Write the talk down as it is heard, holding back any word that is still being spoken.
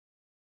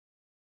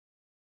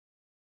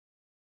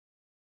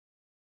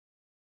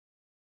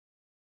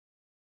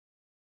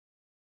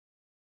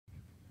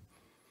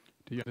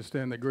Do you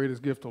understand the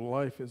greatest gift of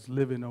life is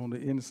living on the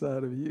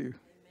inside of you?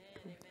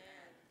 Amen.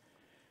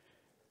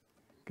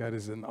 God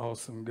is an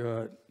awesome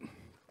God.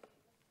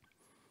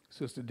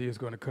 Sister D is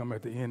going to come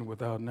at the end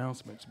with our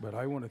announcements, but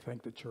I want to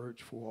thank the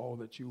church for all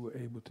that you were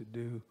able to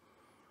do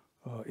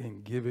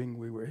in giving.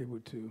 We were able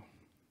to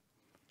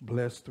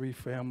bless 3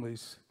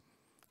 families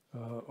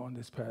on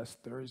this past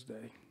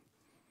Thursday,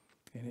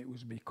 and it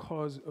was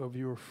because of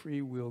your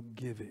free will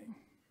giving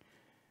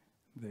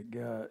that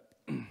God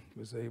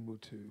was able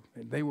to,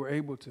 and they were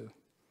able to.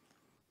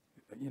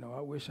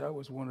 I wish I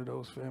was one of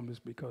those families,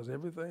 because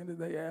everything that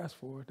they asked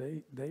for,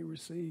 they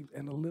received,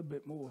 and a little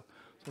bit more.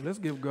 So let's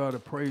give God a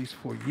praise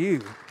for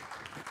you.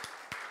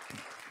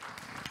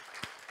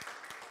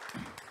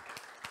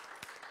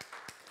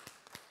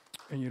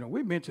 And,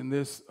 we mentioned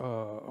this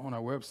on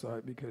our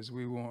website because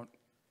we want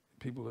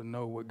people to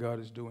know what God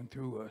is doing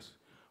through us.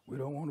 We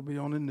don't want to be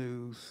on the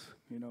news.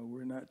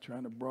 We're not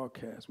trying to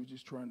broadcast. We're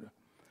just trying to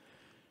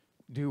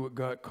do what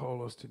God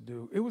called us to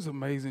do. It was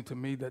amazing to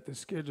me that the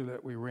schedule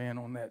that we ran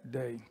on that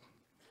day,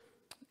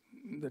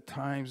 the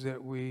times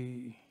that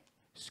we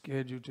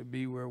scheduled to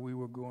be where we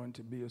were going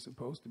to be or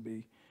supposed to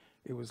be,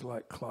 it was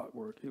like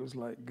clockwork. It was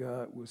like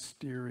God was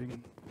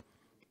steering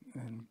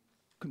and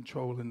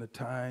controlling the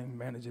time,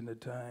 managing the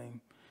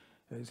time,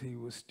 as he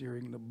was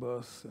steering the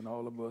bus and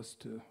all of us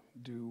to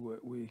do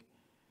what we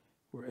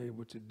were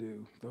able to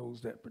do. Those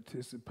that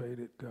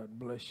participated, God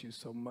bless you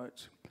so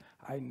much.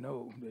 I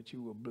know that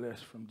you were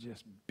blessed from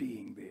just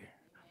being there.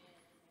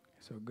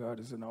 So God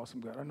is an awesome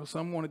God. I know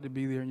some wanted to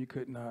be there and you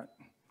could not,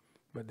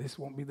 but this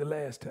won't be the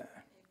last time.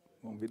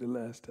 Won't be the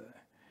last time.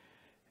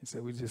 And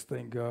so we just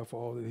thank God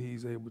for all that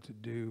he's able to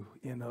do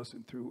in us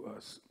and through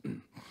us.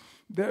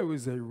 There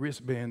was a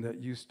wristband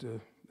that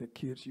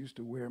kids used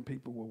to wear and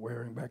people were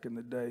wearing back in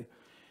the day.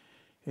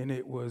 And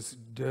it was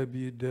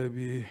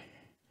WWJD,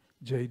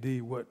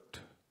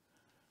 what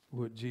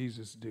would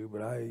Jesus do?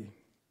 But I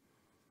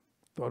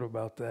thought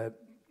about that,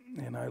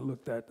 and I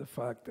looked at the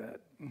fact that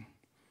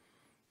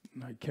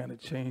I kind of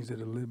changed it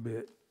a little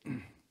bit.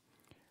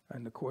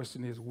 And the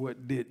question is,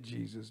 what did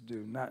Jesus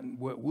do? Not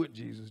what would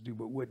Jesus do,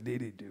 but what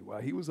did he do?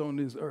 While he was on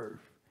this earth,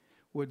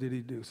 what did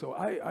he do? So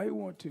I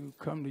want to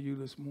come to you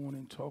this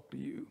morning, talk to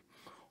you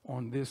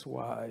on this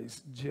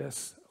wise,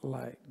 just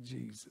like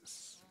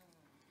Jesus.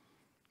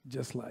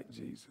 Just like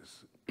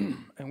Jesus.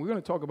 And we're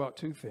going to talk about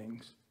 2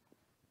 things.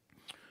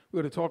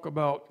 We're going to talk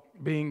about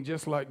being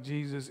just like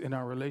Jesus in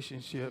our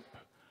relationship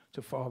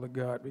to Father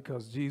God,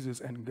 because Jesus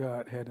and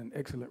God had an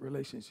excellent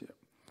relationship.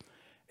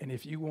 And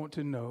if you want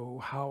to know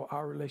how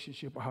our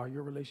relationship or how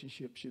your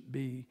relationship should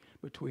be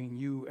between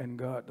you and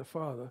God the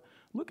Father,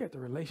 look at the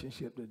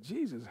relationship that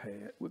Jesus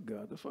had with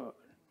God the Father.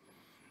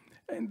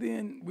 And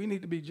then we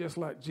need to be just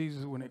like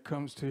Jesus when it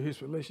comes to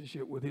his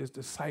relationship with his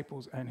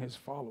disciples and his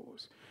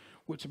followers,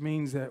 which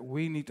means that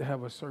we need to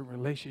have a certain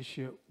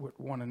relationship with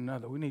one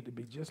another. We need to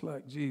be just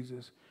like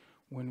Jesus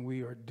when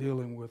we are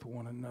dealing with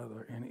one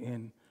another and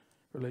in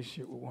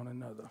relationship with one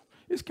another.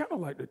 It's kind of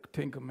like the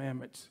 10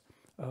 Commandments.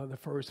 The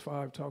first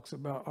 5 talks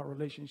about our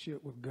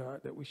relationship with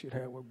God that we should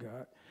have with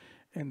God.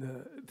 And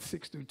the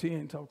 6 through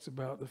 10 talks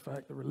about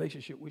the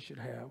relationship we should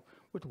have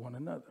with one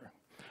another.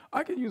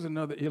 I can use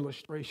another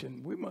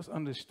illustration. We must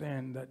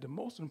understand that the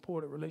most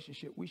important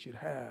relationship we should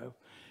have,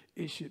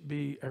 it should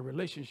be a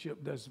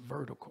relationship that's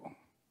vertical.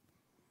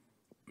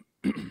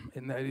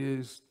 And that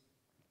is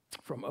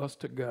from us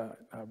to God.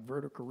 Our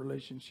vertical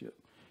relationship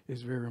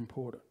is very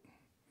important.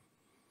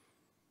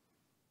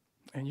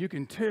 And you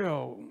can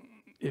tell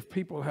if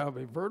people have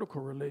a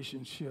vertical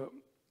relationship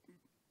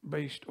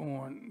based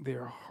on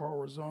their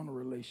horizontal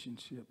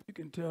relationship. You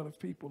can tell if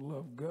people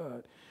love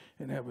God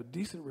and have a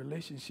decent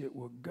relationship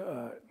with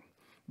God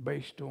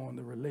based on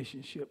the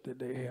relationship that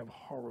they have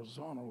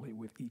horizontally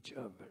with each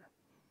other.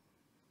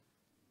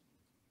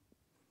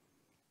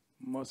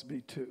 Must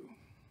be 2.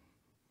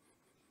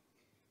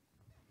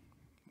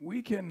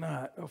 We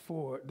cannot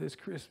afford this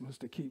Christmas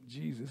to keep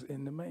Jesus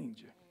in the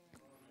manger.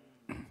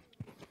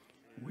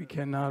 We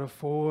cannot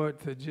afford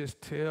to just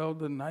tell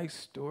the nice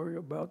story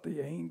about the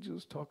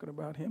angels talking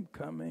about him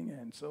coming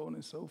and so on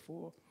and so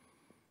forth.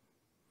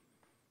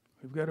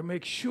 We've got to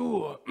make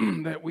sure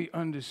that we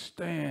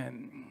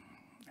understand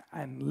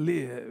and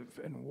live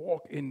and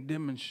walk in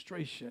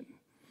demonstration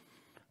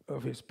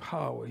of his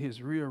power,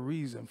 his real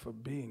reason for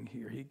being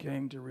here. He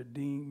came to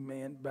redeem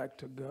man back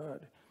to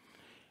God.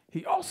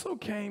 He also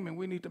came, and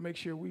we need to make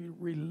sure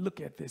we look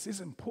at this.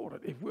 It's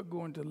important if we're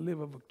going to live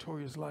a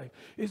victorious life.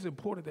 It's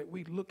important that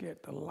we look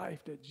at the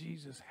life that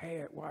Jesus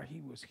had while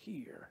he was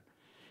here.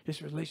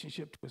 His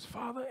relationship to his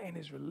Father and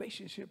his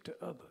relationship to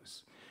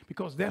others.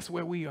 Because that's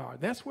where we are.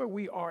 That's where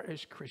we are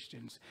as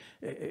Christians.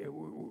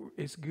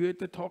 It's good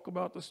to talk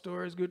about the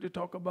story. It's good to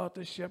talk about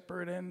the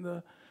shepherd and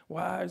the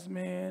wise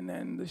men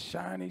and the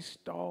shiny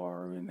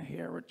star and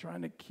Herod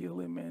trying to kill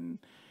him and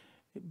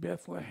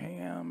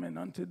Bethlehem, and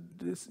unto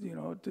this,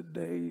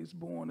 today is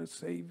born a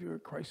Savior,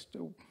 Christ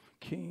the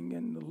King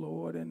and the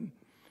Lord, and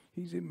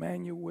he's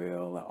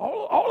Emmanuel.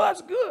 All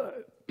that's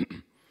good.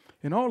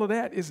 And all of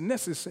that is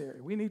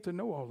necessary. We need to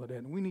know all of that,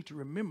 and we need to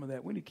remember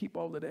that. We need to keep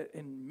all of that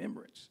in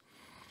remembrance.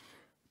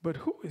 But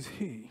who is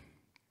he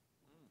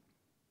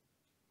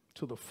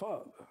to the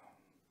Father?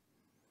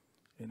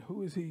 And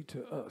who is he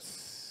to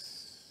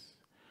us?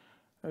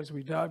 As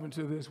we dive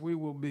into this, we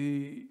will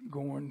be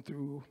going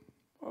through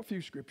a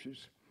few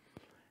scriptures.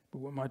 But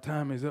when my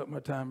time is up, my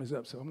time is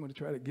up. So I'm going to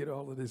try to get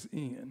all of this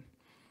in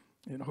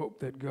and hope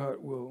that God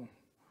will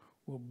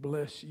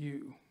bless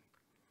you,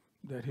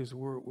 that his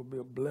word will be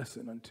a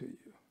blessing unto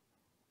you.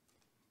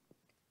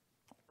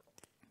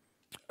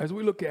 As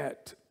we look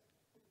at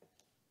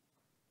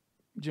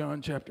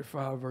John chapter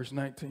 5, verse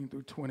 19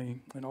 through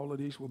 20, and all of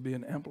these will be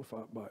in the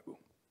Amplified Bible.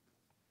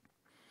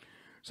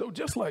 So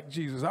just like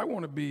Jesus, I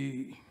want to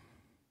be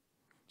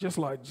just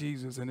like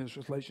Jesus in his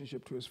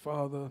relationship to his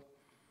Father,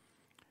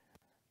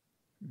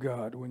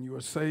 God. When you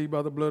are saved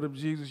by the blood of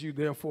Jesus, you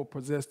therefore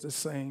possess the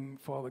same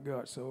Father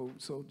God. So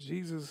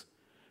Jesus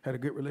had a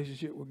good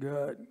relationship with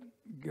God.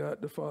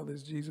 God the Father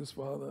is Jesus'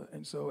 Father.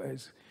 And so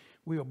as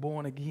we are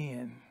born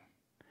again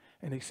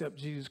and accept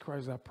Jesus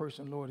Christ as our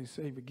personal Lord and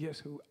Savior, guess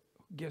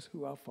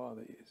who our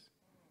Father is?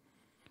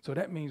 So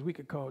that means we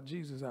could call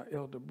Jesus our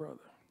elder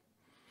brother.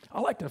 I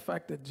like the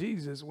fact that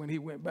Jesus, when he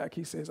went back,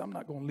 he says, I'm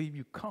not going to leave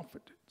you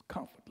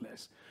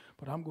comfortless,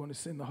 but I'm going to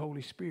send the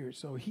Holy Spirit.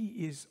 So he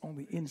is on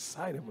the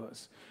inside of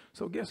us.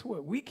 So guess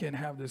what? We can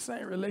have the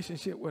same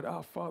relationship with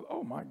our Father.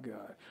 Oh, my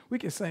God. We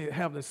can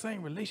have the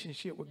same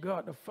relationship with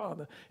God the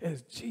Father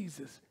as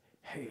Jesus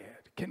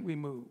had. Can we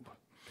move?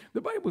 The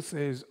Bible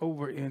says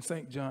over in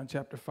St. John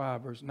chapter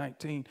 5, verse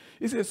 19,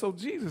 it says, so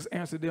Jesus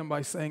answered them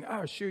by saying,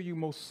 I assure you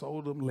most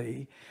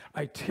solemnly,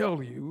 I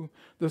tell you,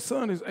 the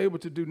Son is able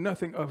to do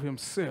nothing of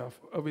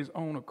himself, of his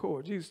own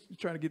accord. Jesus is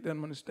trying to get them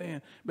to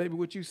understand, baby,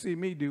 what you see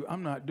me do,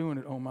 I'm not doing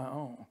it on my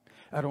own.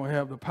 I don't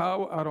have the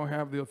power. I don't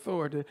have the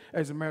authority.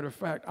 As a matter of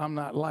fact, I'm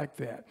not like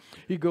that.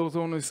 He goes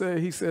on to say,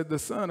 he said, the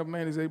Son of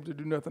Man is able to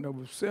do nothing of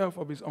himself,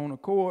 of his own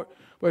accord,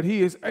 but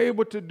he is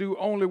able to do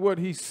only what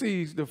he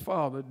sees the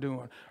Father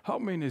doing. How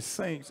many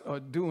saints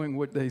are doing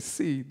what they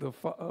see the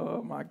Father?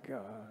 Oh, my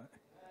God.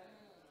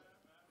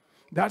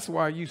 That's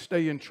why you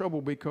stay in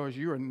trouble, because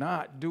you're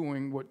not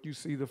doing what you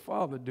see the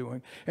Father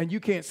doing. And you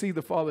can't see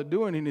the Father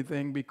doing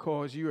anything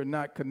because you are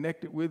not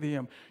connected with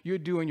him. You're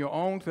doing your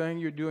own thing.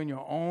 You're doing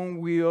your own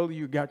will.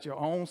 You got your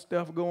own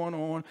stuff going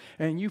on.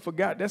 And you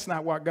forgot that's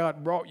not why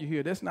God brought you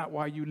here. That's not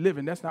why you're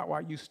living. That's not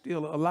why you're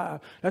still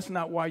alive. That's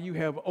not why you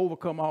have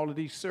overcome all of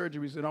these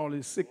surgeries and all of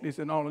this sickness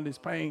and all of this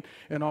pain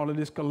and all of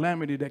this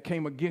calamity that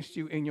came against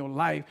you in your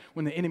life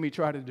when the enemy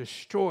tried to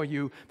destroy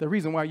you. The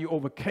reason why you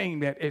overcame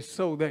that is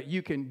so that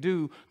you can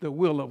do the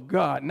will of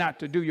God, not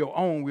to do your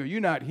own will. You're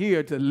not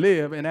here to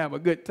live and have a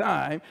good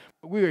time.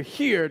 We're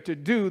here to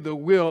do the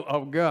will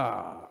of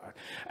God.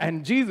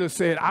 And Jesus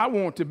said, I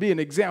want to be an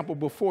example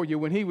before you.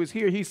 When he was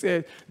here, he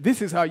said,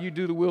 this is how you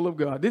do the will of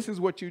God. This is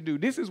what you do.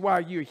 This is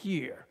why you're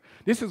here.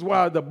 This is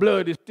why the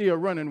blood is still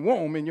running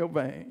warm in your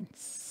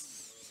veins.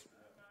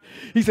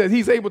 He says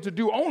he's able to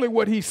do only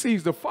what he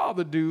sees the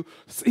Father do.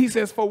 He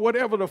says, for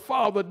whatever the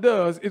Father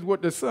does is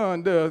what the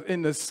Son does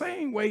in the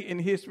same way in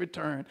his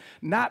return.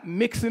 Not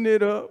mixing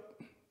it up,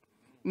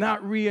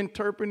 not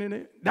reinterpreting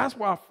it. That's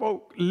why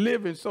folk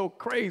living so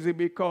crazy,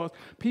 because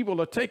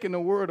people are taking the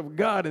word of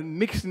God and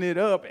mixing it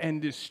up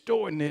and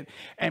distorting it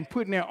and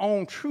putting their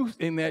own truth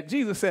in that.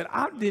 Jesus said,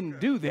 I didn't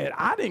do that.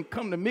 I didn't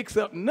come to mix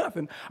up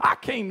nothing. I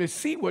came to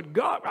see what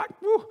God,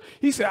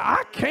 he said,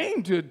 I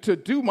came to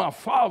do my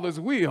Father's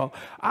will.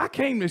 I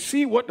came to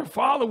see what the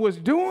Father was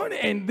doing,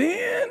 and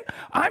then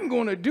I'm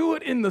going to do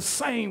it in the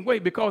same way,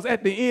 because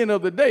at the end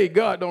of the day,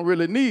 God don't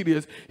really need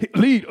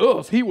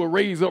us. He will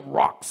raise up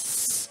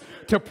rocks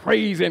to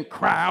praise and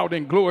cry out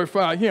and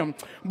glorify him.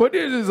 But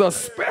it is a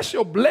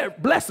special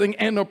blessing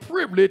and a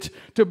privilege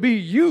to be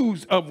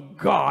used of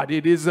God.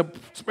 It is a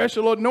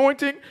special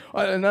anointing.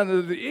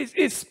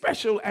 It's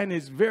special, and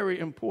it's very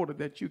important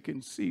that you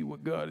can see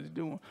what God is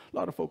doing. A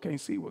lot of folk can't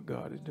see what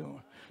God is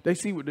doing. They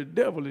see what the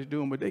devil is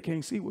doing, but they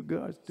can't see what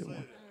God's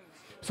doing.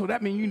 So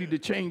that means you need to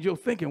change your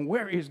thinking.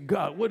 Where is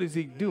God? What is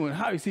he doing?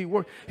 How is he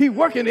working? He's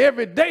working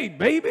every day,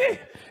 baby.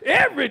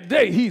 Every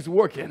day he's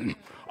working.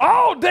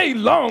 All day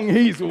long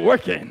he's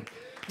working.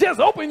 Just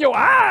open your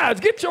eyes.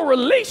 Get your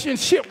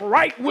relationship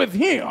right with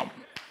him.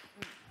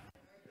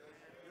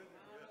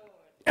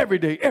 Every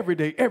day, every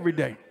day, every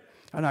day.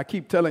 And I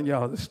keep telling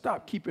y'all to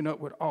stop keeping up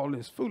with all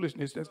this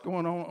foolishness that's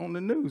going on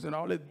the news and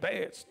all this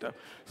bad stuff.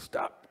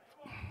 Stop.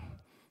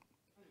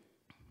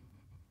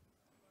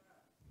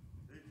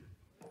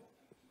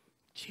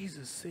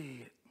 Jesus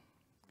said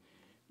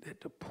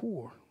that the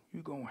poor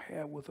you're going to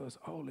have with us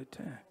all the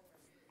time.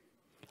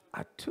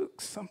 I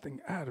took something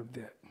out of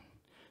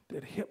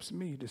that helps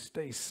me to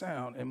stay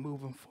sound and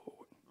moving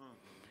forward.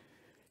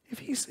 If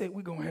he said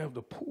we're going to have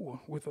the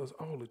poor with us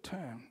all the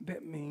time,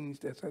 that means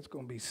that's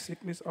going to be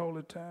sickness all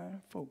the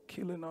time, folk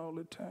killing all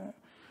the time.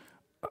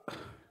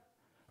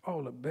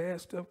 All the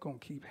bad stuff going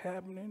to keep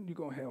happening. You're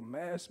going to have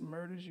mass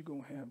murders. You're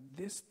going to have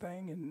this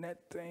thing and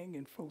that thing,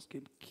 and folks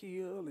get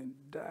killed and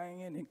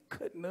dying and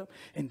cutting up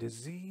and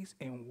disease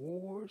and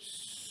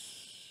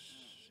wars.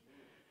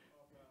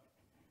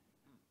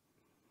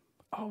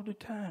 all the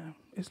time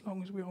as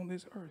long as we're on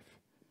this earth.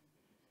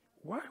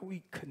 Why are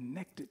we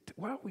connected?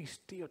 Why are we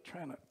still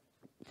trying to,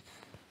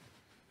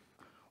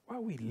 why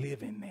are we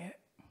living that?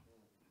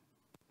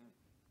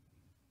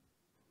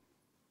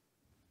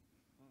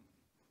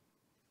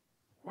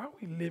 Why are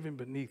we living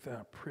beneath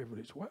our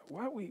privilege?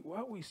 Why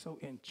are we so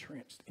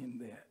entrenched in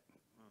that?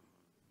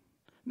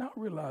 Not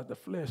realize the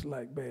flesh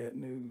like bad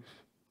news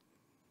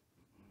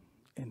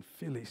and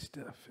Philly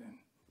stuff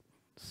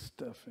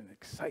and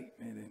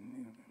excitement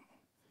and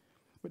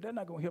but that's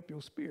not going to help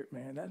your spirit,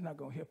 man. That's not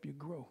going to help you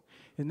grow.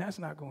 And that's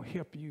not going to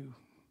help you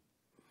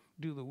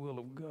do the will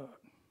of God.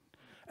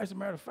 As a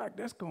matter of fact,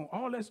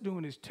 all that's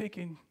doing is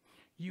taking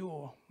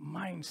your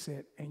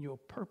mindset and your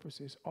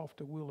purposes off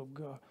the will of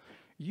God.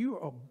 You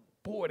are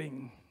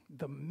aborting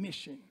the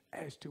mission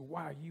as to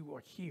why you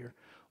are here,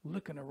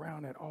 looking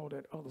around at all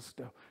that other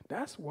stuff.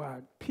 That's why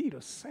Peter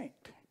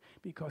sank,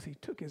 because he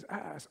took his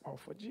eyes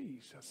off of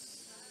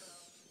Jesus.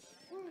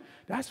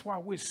 That's why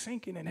we're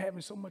sinking and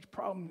having so much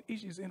problem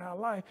issues in our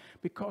life,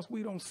 because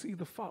we don't see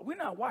the Father. We're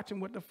not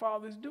watching what the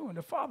Father is doing.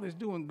 The Father is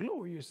doing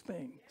glorious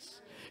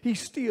things. He's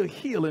still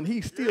healing.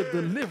 He's still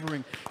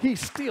delivering.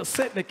 He's still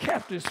setting the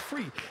captives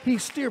free.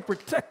 He's still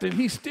protecting.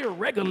 He's still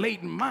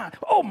regulating mind.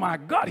 Oh, my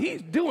God,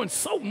 he's doing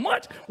so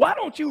much. Why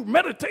don't you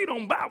meditate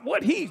on about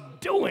what he's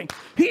doing?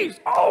 He's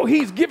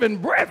giving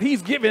breath.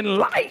 He's giving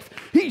life.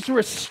 He's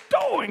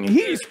restoring.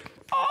 He's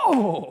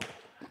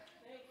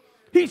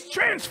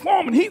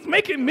transforming. He's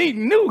making me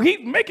new. He's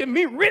making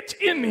me rich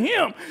in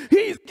him.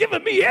 He's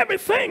giving me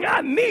everything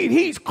I need.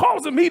 He's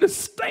causing me to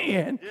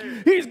stand.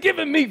 He's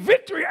giving me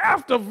victory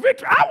after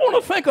victory. I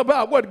want to think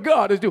about what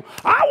God is doing.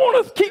 I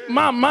want to keep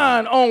my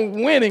mind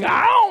on winning.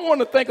 I don't want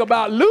to think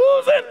about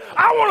losing.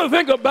 I want to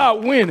think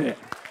about winning.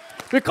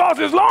 Because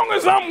as long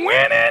as I'm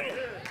winning,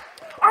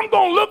 I'm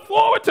going to look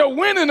forward to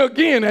winning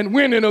again and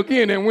winning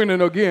again and winning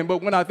again.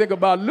 But when I think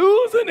about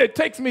losing, it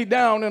takes me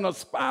down in a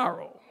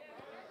spiral.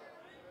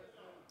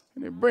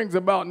 And it brings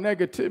about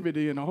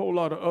negativity and a whole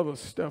lot of other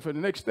stuff. And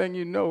the next thing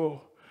you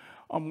know,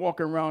 I'm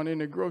walking around in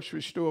the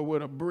grocery store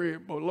with a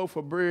loaf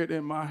of bread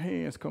in my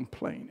hands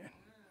complaining.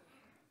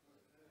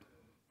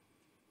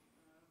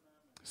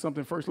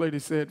 Something First Lady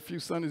said a few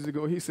Sundays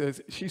ago.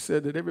 She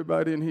said that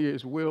everybody in here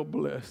is well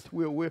blessed.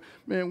 We were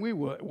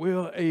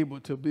well able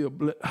to be a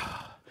blessing.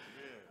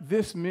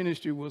 This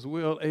ministry was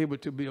well able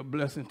to be a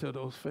blessing to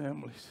those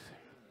families.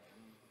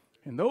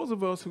 And those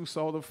of us who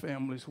saw the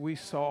families, we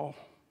saw,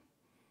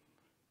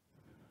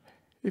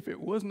 if it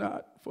was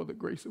not for the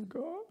grace of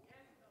God,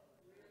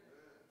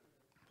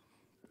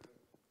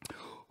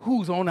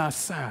 who's on our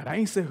side? I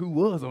ain't said who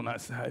was on our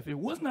side. If it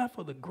was not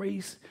for the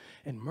grace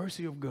and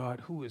mercy of God,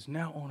 who is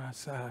now on our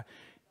side,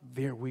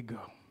 there we go.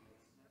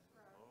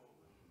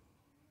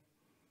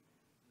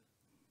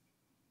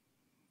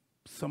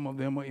 Some of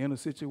them are in a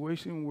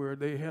situation where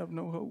they have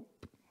no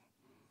hope.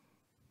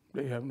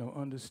 They have no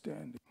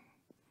understanding.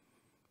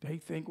 They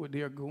think what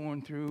they're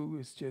going through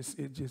is just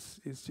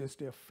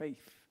their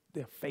faith.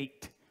 Their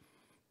fate.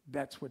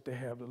 That's what they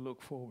have to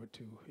look forward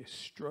to, is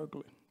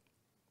struggling,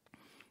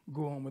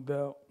 going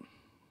without.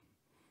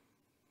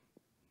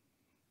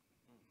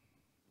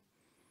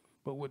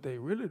 But what they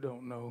really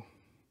don't know,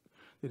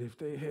 that if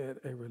they had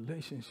a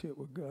relationship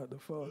with God the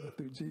Father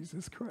through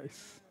Jesus Christ,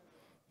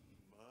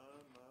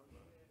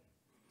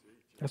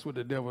 that's what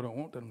the devil don't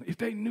want them. If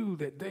they knew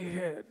that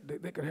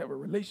they could have a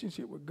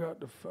relationship with God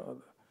the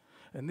Father,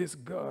 and this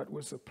God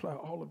would supply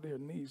all of their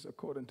needs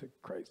according to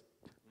Christ,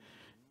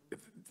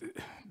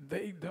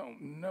 they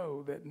don't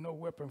know that no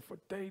weapon, for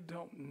they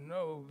don't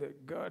know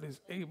that God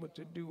is able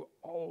to do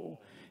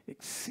all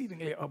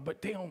exceedingly,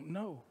 but they don't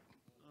know.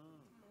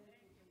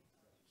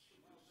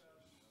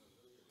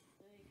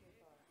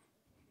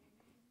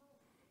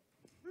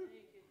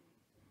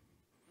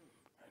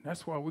 And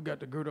that's why we got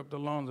to gird up the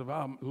loins of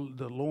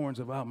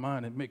our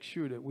mind and make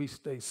sure that we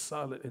stay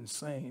solid and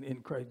sane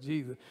in Christ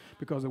Jesus.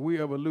 Because if we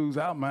ever lose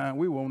our mind,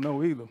 we won't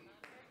know either.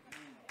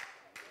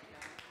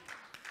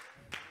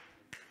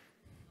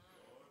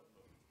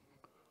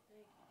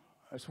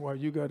 That's why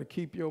you got to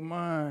keep your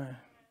mind.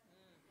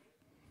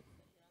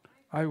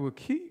 I will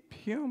keep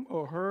him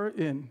or her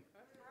in.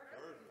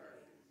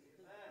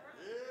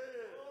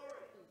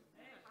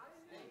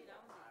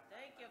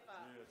 Thank you,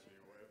 Father.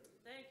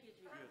 Thank you,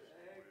 Jesus.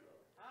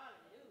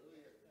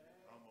 Hallelujah.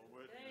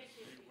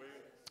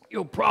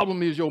 Your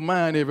problem is your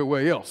mind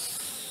everywhere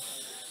else.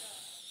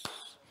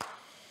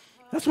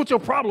 That's what your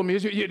problem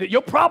is.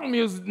 Your problem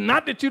is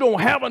not that you don't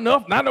have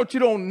enough, not that you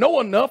don't know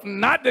enough,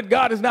 not that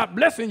God is not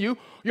blessing you.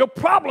 Your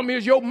problem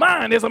is your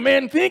mind. As a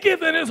man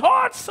thinketh in his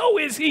heart, so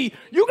is he.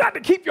 You got to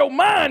keep your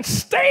mind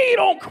stayed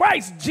on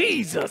Christ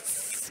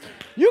Jesus.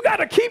 You got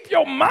to keep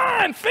your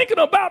mind thinking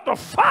about the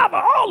Father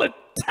all the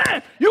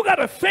time. You got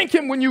to thank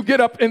him when you get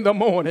up in the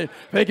morning.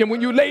 Thank him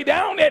when you lay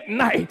down at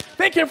night.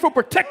 Thank him for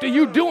protecting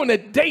you during the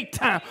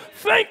daytime.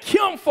 Thank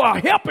him for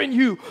helping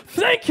you.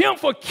 Thank him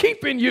for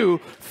keeping you.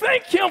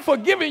 Thank him for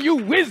giving you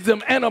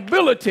wisdom and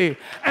ability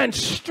and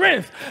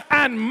strength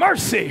and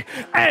mercy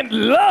and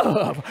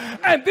love.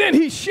 And then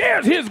he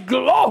shares his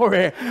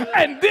glory.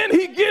 And then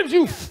he gives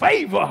you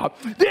favor.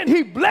 Then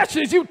he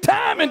blesses you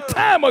time and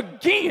time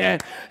again.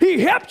 He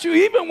helps you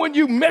even when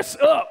you mess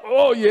up.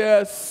 Oh,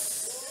 yes.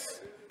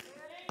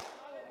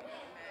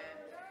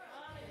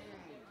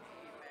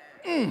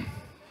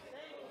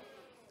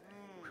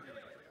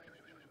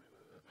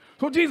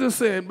 So Jesus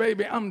said,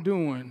 baby, I'm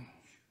doing.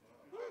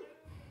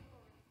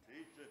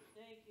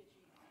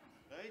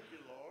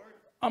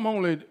 I'm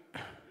only,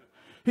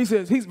 he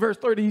says, he's verse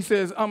 30, he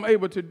says, I'm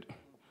able to,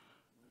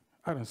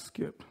 I done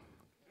skipped.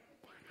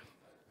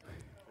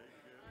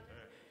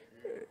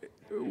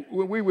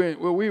 When we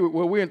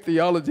were in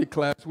theology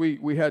class,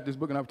 we had this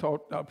book, and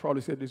I've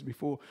probably said this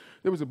before.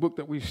 There was a book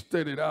that we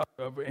studied out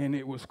of, and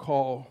it was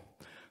called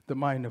The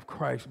Mind of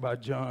Christ by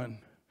John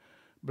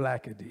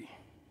Blackady.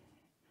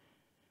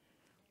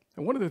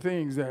 And one of the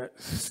things that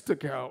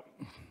stuck out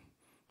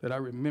that I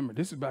remember,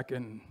 this is back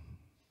in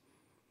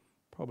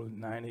probably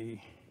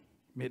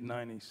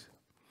mid-90s.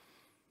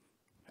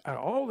 Out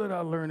of all that I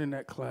learned in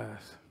that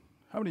class,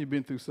 how many of you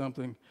been through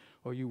something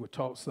or you were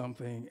taught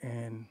something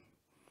and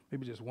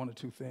maybe just one or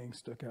two things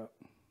stuck out?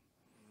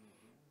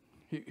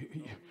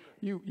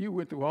 You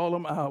went through all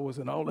them hours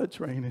and all that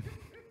training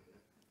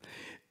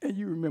and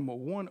you remember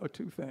one or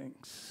two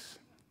things.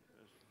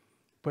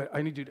 But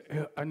I need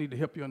to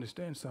help you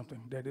understand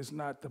something, that it's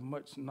not the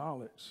much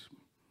knowledge,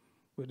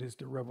 but it's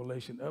the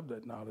revelation of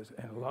that knowledge.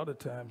 And a lot of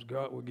times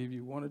God will give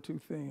you one or two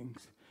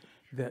things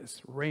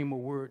that's rhema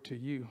word to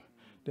you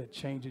that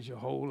changes your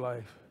whole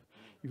life.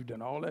 You've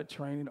done all that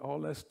training, all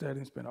that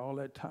studying, spent all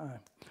that time.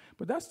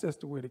 But that's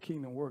just the way the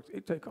kingdom works.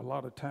 It takes a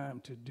lot of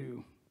time to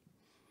do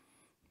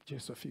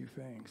just a few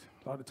things.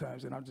 A lot of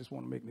times, and I just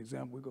want to make an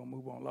example, we're going to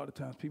move on. A lot of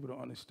times people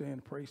don't understand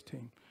the praise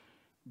team.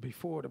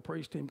 Before the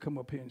praise team come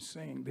up here and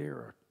sing, there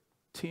are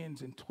 10s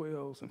and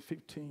 12s and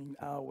 15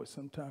 hours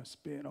sometimes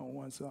spent on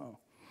one song.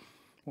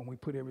 When we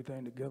put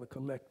everything together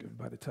collective,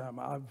 by the time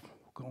I've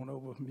gone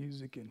over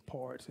music and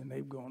parts and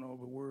they've gone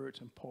over words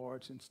and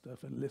parts and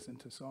stuff and listened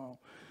to song,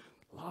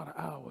 a lot of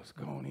hours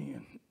gone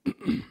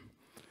in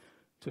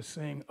to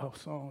sing a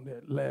song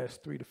that lasts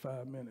 3 to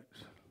 5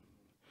 minutes.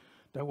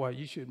 That's why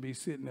you shouldn't be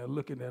sitting there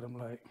looking at them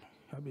like,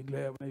 I'll be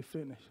glad when they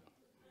finish.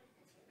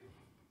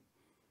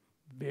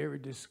 Very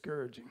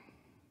discouraging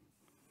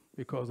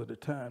because of the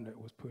time that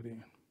was put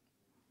in.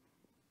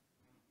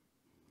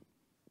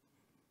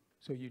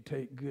 So you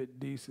take good,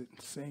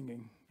 decent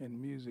singing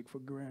and music for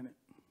granted.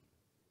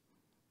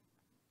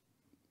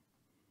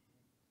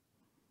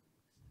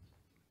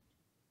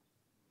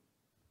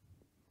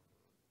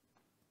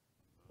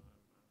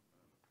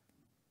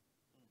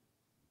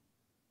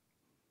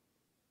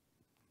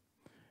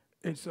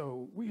 And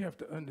so we have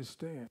to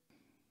understand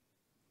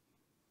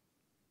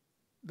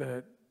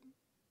that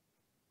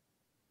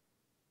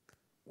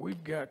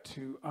we've got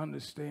to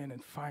understand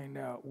and find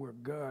out where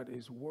God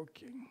is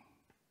working.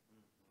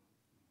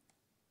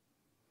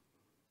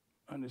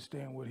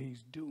 Understand what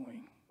he's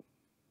doing.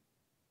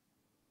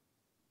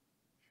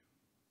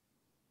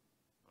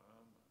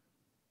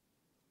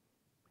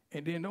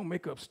 And then don't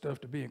make up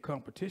stuff to be in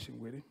competition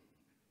with him.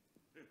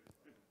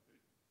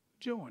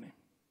 Join him.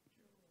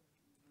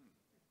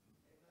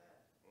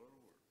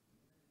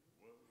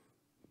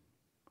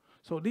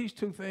 So these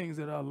two things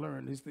that I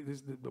learned,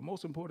 the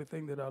most important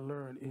thing that I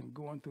learned in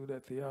going through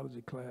that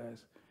theology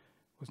class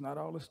was not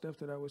all the stuff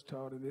that I was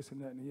taught and this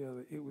and that and the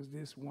other. It was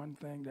this one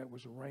thing that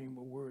was a rhema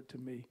word to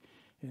me,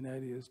 and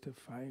that is to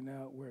find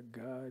out where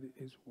God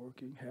is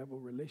working, have a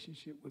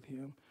relationship with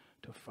him,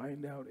 to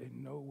find out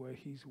and know where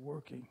he's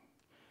working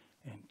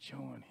and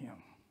join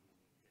him.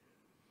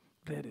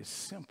 That is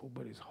simple,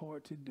 but it's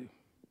hard to do.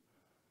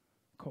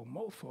 Because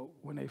most folk,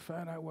 when they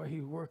find out where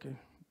he's working,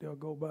 they'll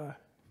go by.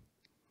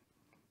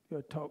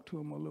 They'll talk to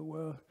him a little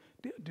while.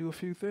 They'll do a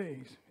few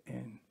things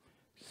and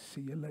see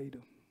you later.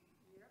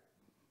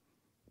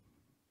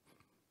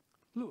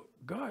 Look,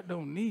 God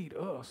don't need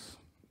us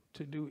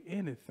to do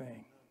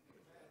anything.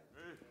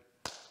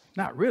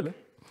 Not really.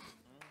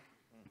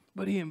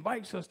 But he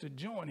invites us to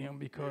join him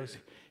because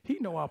he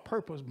knows our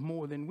purpose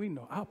more than we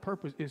know. Our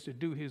purpose is to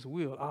do his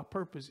will. Our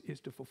purpose is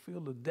to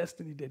fulfill the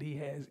destiny that he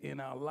has in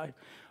our life.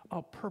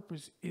 Our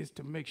purpose is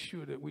to make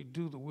sure that we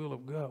do the will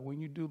of God. When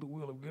you do the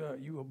will of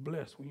God, you are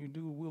blessed. When you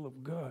do the will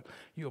of God,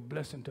 you're a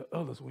blessing to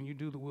others. When you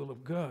do the will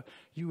of God,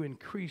 you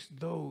increase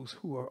those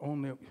who are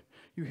on there.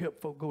 You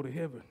help folk go to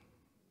heaven.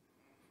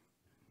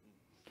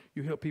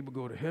 You help people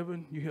go to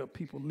heaven. You help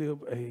people live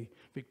a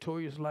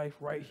victorious life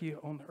right here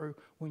on the earth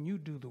when you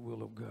do the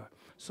will of God.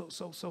 So,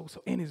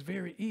 and it's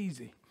very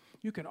easy.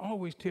 You can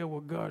always tell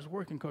what God's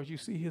working because you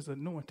see his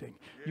anointing.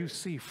 You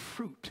see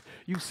fruit.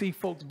 You see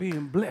folks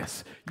being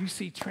blessed. You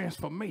see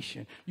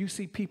transformation. You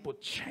see people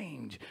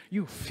change.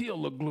 You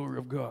feel the glory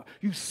of God.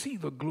 You see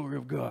the glory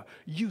of God.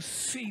 You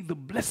see the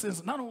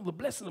blessings, not only the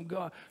blessing of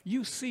God,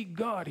 you see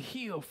God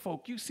heal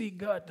folk. You see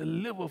God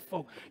deliver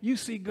folk. You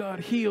see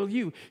God heal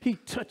you. He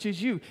touches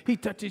you. He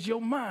touches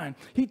your mind.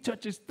 He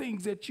touches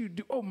things that you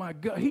do. Oh my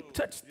God. He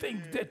touches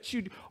things that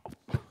you do.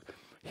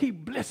 He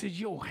blesses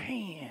your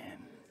hand.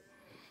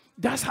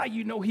 That's how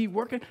you know he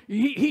working.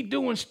 He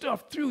doing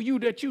stuff through you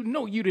that you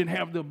know you didn't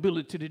have the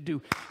ability to do.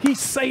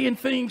 He's saying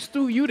things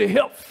through you to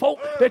help folk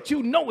that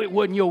you know it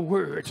wasn't your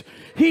words.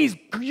 He's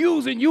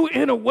using you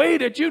in a way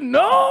that you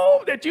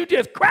know that you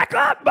just crack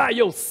up by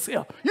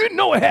yourself. You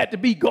know it had to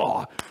be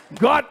God.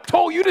 God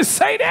told you to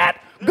say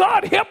that.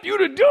 God helped you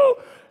to do.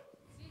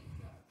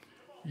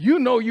 You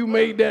know you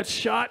made that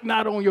shot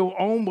not on your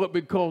own, but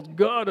because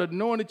God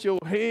anointed your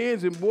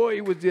hands, and boy,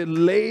 it was just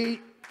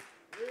laid.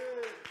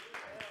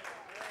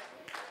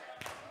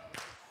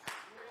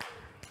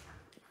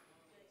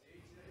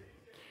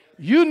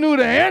 You knew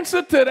the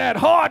answer to that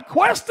hard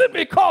question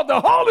because the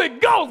Holy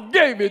Ghost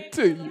gave it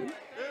to you.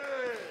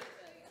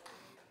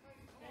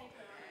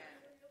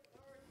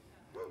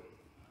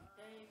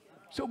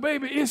 So,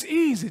 baby, it's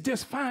easy.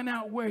 Just find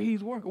out where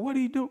he's working. What are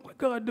you doing? What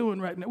God doing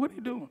right now? What are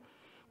you doing?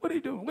 What are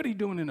you doing? What are you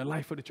doing in the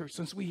life of the church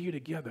since we're here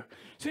together?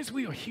 Since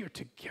we are here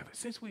together.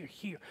 Since we are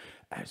here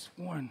as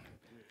one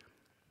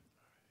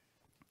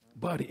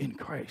body in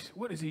Christ.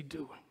 What is he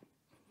doing?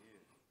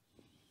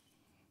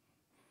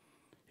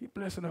 He's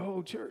blessing the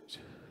whole church.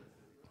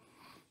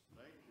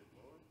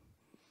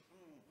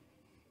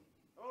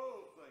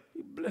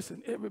 He's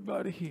blessing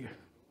everybody here.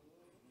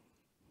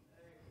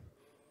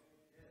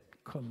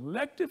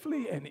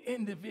 Collectively and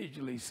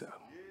individually so.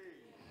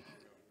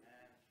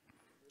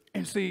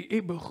 And see,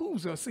 it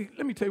behooves us. See,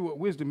 let me tell you what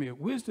wisdom is.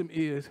 Wisdom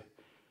is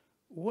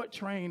what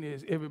train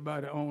is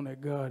everybody on that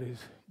God is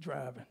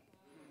driving?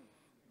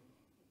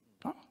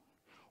 Huh?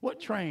 What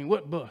train,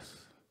 what bus?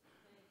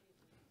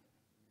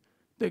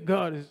 That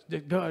God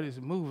is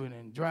moving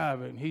and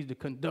driving. He's the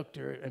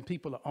conductor and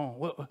people are on.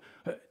 Well,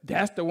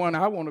 that's the one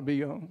I want to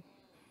be on.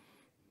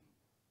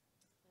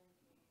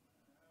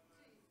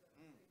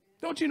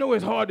 Don't you know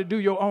it's hard to do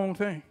your own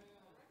thing?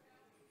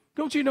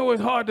 Don't you know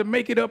it's hard to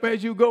make it up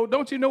as you go?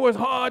 Don't you know it's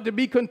hard to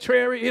be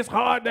contrary? It's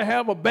hard to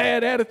have a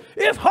bad attitude.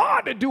 It's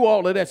hard to do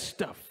all of that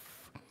stuff.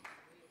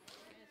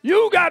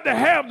 You got to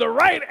have the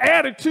right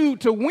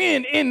attitude to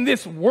win in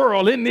this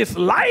world, in this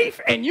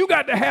life, and you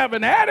got to have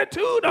an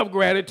attitude of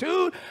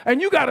gratitude,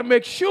 and you got to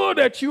make sure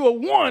that you are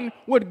one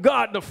with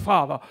God the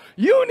Father.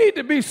 You need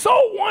to be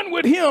so one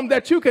with him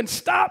that you can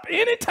stop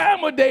any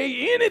time of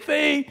day,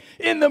 anything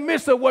in the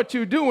midst of what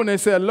you're doing and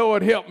say,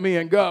 Lord, help me,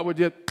 and God would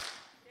just...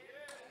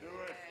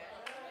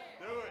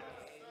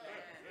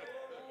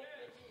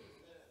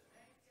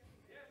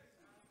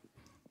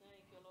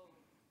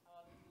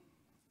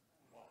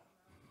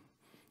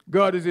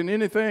 God is in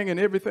anything and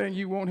everything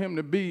you want him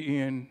to be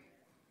in,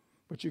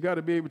 but you got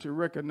to be able to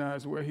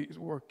recognize where he's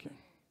working.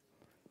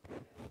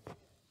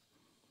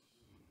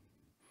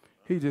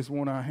 He just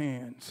wants our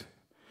hands.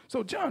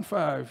 So John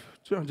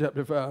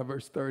chapter 5,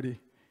 verse 30,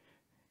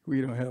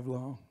 we don't have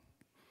long.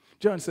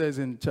 John says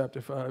in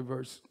chapter 5,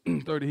 verse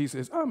 30, he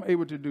says, I'm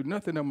able to do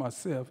nothing of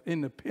myself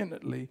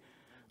independently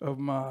of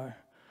my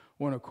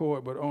one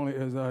accord, but only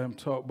as I am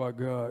taught by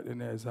God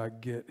and as I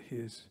get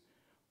his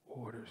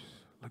orders.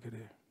 Look at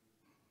it.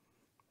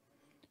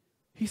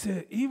 He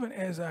said, even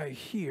as I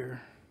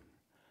hear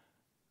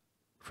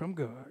from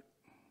God,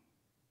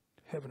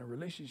 having a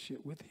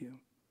relationship with him,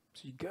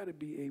 so you got to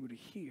be able to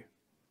hear.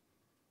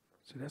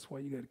 So that's why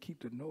you got to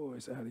keep the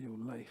noise out of your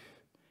life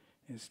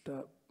and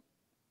stop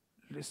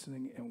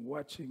listening and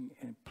watching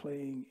and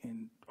playing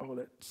and all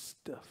that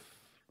stuff.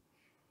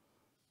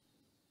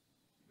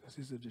 Because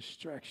it's a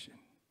distraction.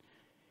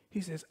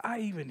 He says, I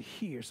even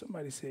hear.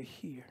 Somebody say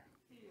hear.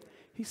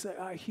 He said,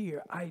 I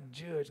hear, I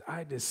judge,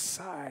 I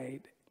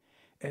decide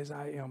as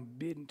I am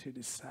bidden to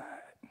decide.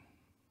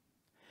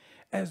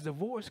 As the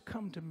voice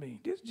come to me,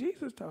 this is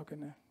Jesus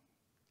talking now.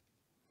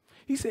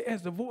 He said,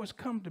 as the voice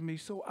come to me,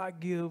 so I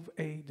give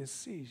a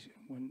decision.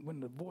 When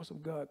the voice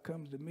of God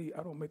comes to me,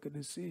 I don't make a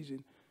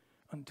decision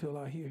until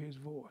I hear his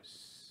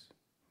voice.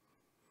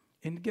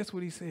 And guess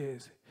what he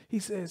says? He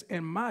says,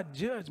 and my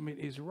judgment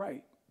is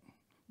right,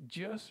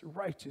 just,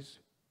 righteous.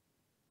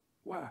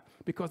 Why?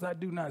 Because I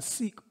do not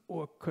seek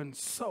or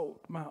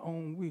consult my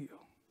own will.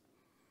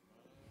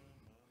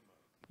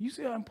 You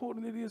see how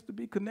important it is to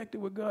be connected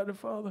with God the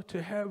Father,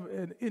 to have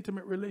an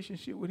intimate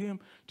relationship with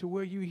him to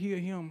where you hear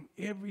him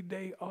every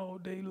day, all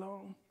day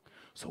long.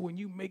 So when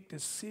you make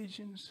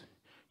decisions,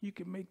 you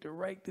can make the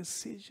right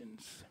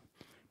decisions.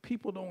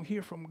 People don't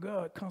hear from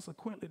God.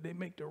 Consequently, they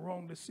make the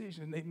wrong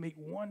decision. They make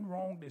one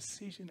wrong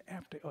decision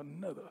after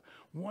another,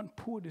 one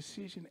poor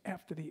decision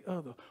after the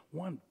other,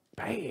 one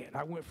bad.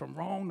 I went from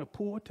wrong to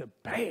poor to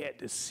bad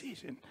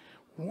decision.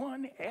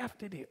 One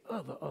after the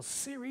other, a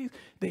series.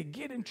 They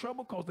get in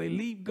trouble because they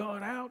leave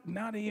God out.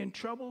 Now they're in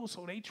trouble,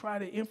 so they try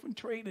to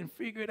infiltrate and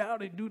figure it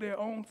out and do their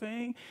own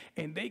thing.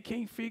 And they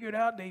can't figure it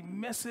out. They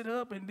mess it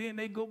up, and then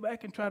they go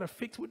back and try to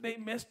fix what they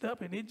messed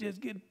up, and it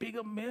just gets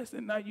bigger mess.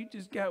 And now you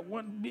just got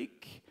one big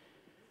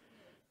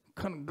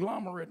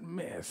conglomerate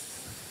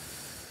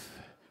mess.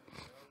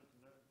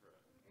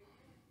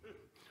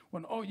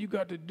 When all you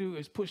got to do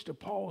is push the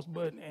pause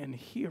button and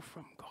hear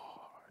from God.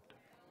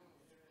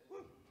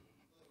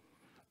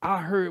 I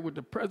heard what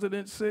the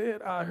president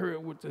said. I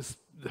heard what the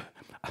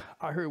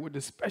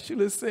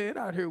specialist said.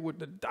 I heard what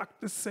the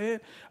doctor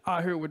said.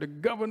 I heard what the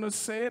governor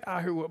said.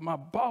 I heard what my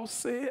boss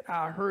said.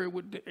 I heard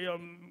what the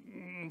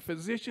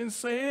physician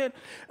said.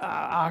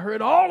 I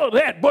heard all of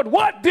that. But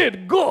what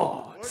did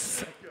God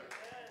say?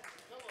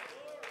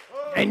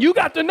 And you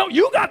got to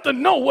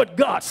know what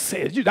God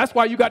says. That's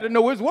why you got to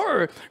know his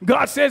word.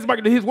 God says,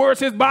 his word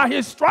says, by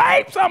his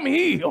stripes I'm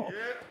healed.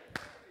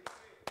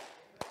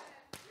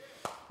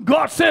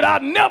 God said,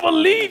 I'll never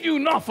leave you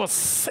nor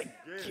forsake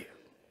you.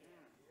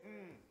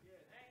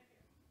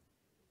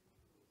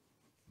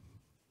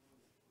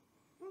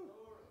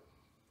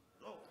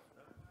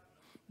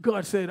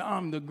 God said,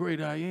 I'm the great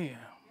I am.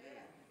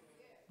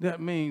 That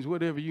means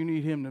whatever you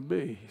need him to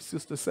be.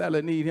 Sister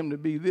Sally need him to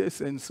be this,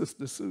 and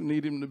Sister Sue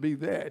need him to be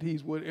that.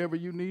 He's whatever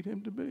you need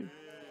him to be.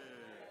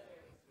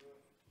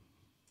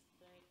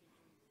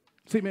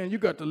 See, man, you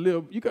got to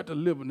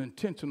live an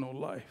intentional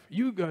life.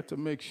 You got to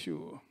make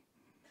sure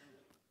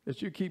that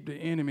you keep the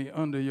enemy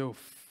under your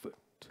foot.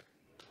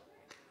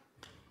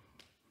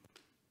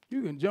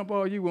 You can jump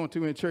all you want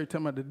to in church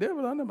talking about the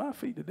devil under my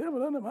feet, the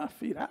devil under my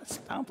feet. I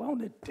stomp on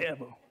the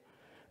devil.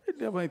 The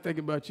devil ain't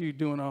thinking about you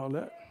doing all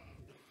that.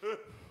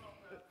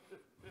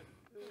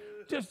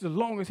 Just as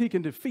long as he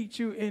can defeat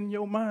you in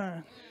your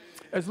mind,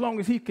 as long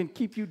as he can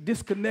keep you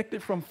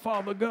disconnected from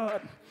Father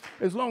God,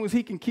 as long as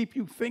he can keep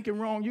you thinking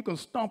wrong, you can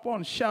stomp on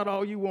and shout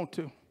all you want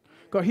to.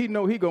 Because he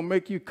know he going to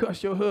make you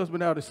cuss your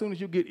husband out as soon as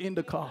you get in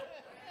the car.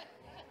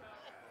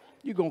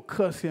 You're going to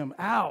cuss him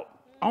out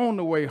on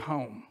the way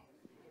home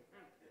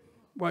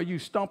while you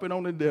stomping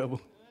on the devil.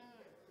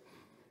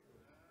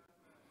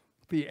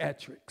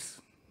 Theatrics.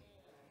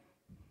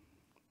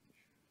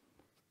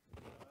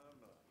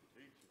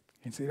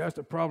 And see, that's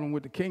the problem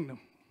with the kingdom.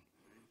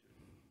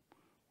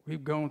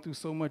 We've gone through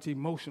so much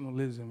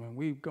emotionalism, and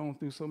we've gone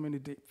through so many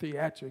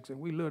theatrics,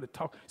 and we love to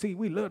talk. See,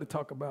 we love to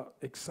talk about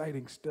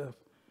exciting stuff,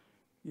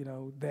 you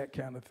know, that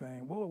kind of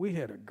thing. Boy, we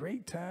had a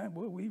great time.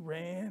 Boy, we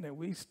ran, and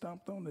we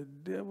stomped on the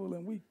devil,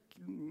 and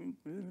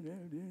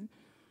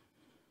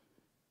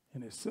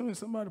and as soon as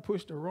somebody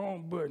pushed the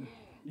wrong button,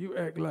 you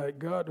act like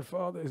God the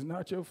Father is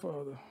not your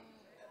father.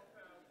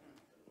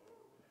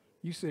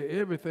 You say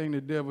everything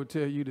the devil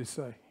tell you to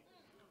say.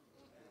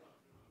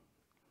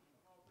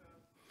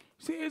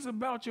 See, it's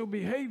about your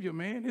behavior,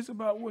 man. It's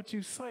about what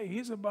you say.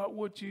 It's about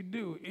what you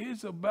do.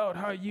 It's about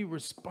how you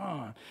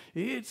respond.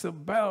 It's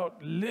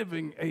about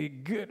living a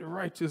good,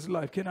 righteous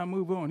life. Can I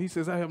move on? He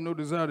says, I have no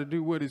desire to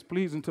do what is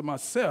pleasing to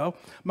myself,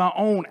 my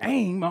own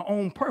aim, my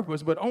own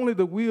purpose, but only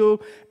the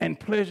will and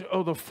pleasure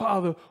of the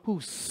Father who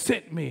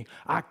sent me.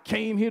 I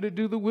came here to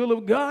do the will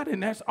of God,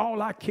 and that's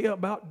all I care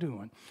about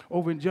doing.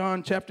 Over in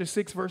John chapter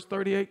 6, verse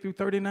 38 through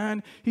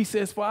 39, he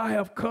says, for I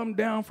have come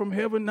down from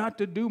heaven not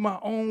to do my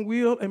own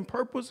will and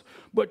purpose,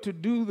 but to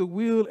do the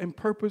will and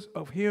purpose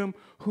of him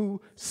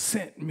who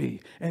sent me.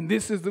 And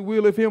this is the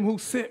will of him who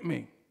sent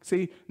me.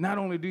 See, not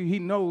only do he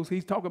knows,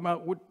 he's talking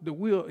about what the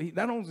will,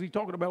 not only is he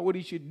talking about what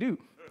he should do,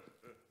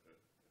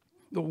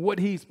 or what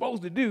he's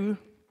supposed to do,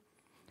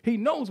 he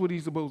knows what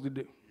he's supposed to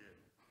do.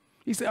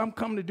 He said, I'm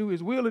coming to do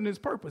his will and his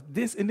purpose.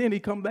 This, and then he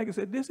come back and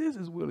said, this is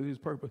his will and his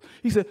purpose.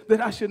 He said that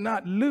I should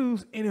not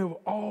lose any of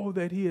all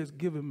that he has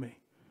given me.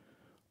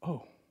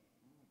 Oh,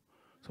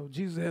 so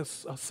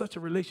Jesus has such a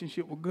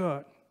relationship with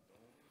God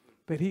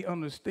that he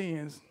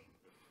understands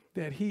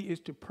that he is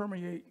to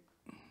permeate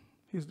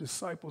his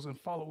disciples and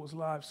followers'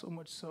 lives so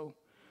much so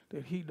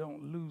that he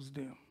don't lose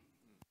them.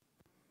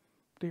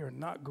 They are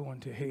not going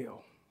to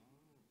hell.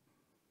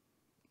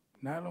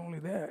 Not only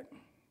that,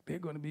 they're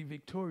going to be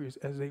victorious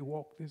as they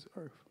walk this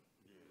earth.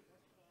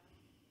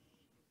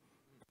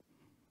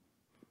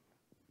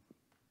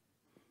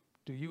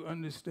 Do you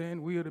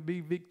understand we are to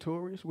be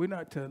victorious? We're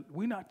not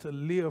to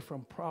live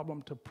from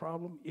problem to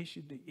problem,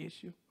 issue to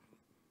issue.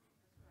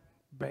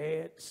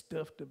 Bad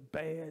stuff to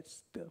bad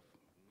stuff.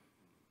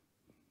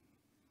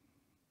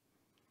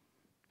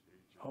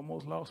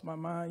 Almost lost my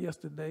mind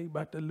yesterday,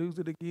 about to lose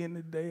it again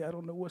today. I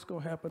don't know what's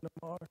going to happen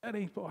tomorrow. That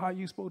ain't how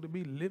you supposed to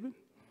be living.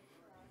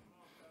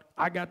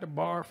 I got to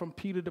borrow from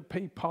Peter to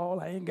pay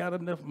Paul. I ain't got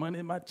enough money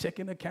in my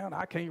checking account.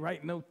 I can't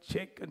write no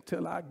check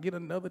until I get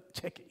another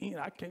check in.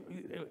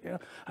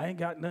 I ain't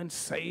got nothing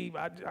saved.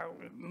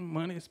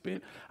 Money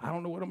spent. I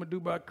don't know what I'm going to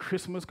do by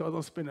Christmas because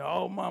I'm spending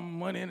all my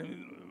money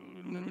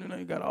and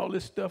I got all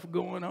this stuff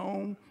going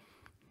on.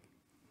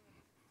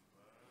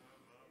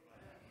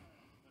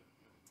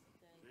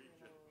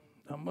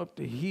 I'm up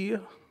to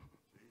here.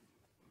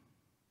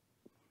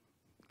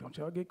 Don't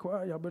y'all get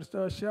quiet. Y'all better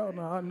start shouting.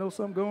 I know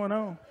something going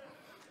on.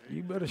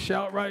 You better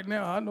shout right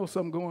now. I know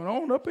something going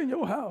on up in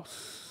your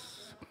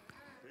house.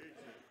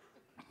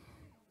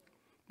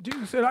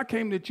 Jesus said, I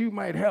came that you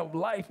might have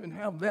life and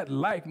have that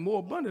life more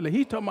abundantly.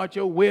 He's talking about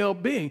your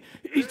well-being.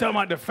 He's talking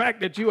about the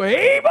fact that you are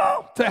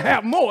able to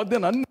have more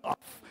than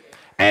enough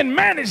and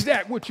manage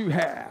that which you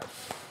have.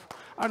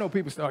 I know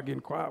people start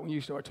getting quiet when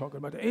you start talking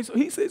about that. And so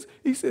he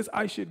says,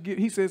 I should give,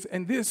 he says,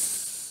 and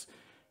this,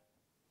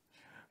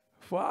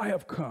 for I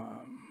have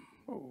come,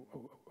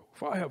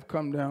 for I have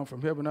come down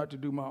from heaven not to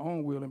do my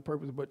own will and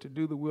purpose, but to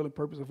do the will and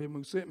purpose of him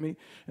who sent me.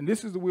 And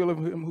this is the will of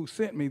him who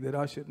sent me, that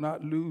I should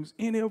not lose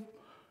any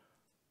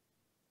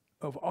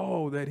of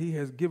all that he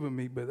has given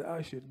me, but that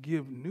I should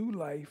give new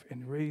life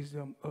and raise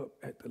them up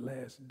at the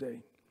last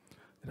day.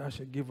 That I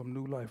should give them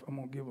new life. I'm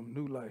going to give them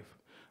new life.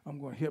 I'm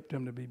going to help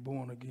them to be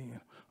born again.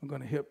 I'm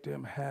going to help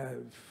them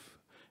have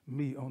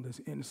me on this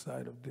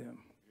inside of them.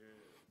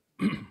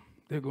 Yeah.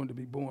 They're going to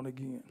be born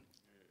again.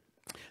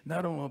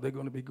 Not only are they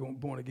going to be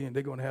born again,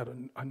 they're going to have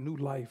a new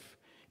life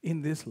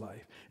in this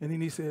life. And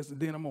then he says,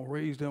 then I'm going to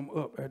raise them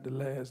up at the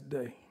last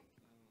day.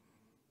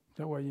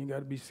 That's why you ain't got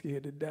to be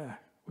scared to die.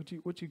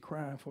 What you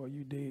crying for?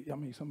 You dead? I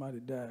mean, somebody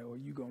died or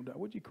you going to die.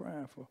 What you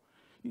crying for?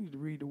 You need to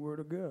read the word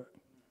of God.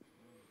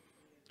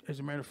 As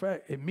a matter of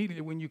fact,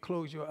 immediately when you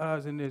close your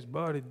eyes in this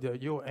body,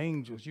 your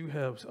angels, you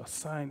have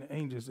assigned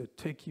angels that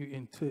take you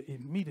into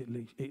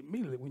immediately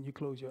when you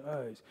close your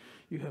eyes,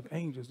 you have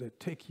angels that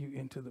take you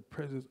into the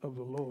presence of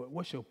the Lord.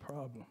 What's your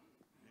problem?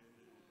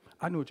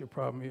 I know what your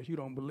problem is. You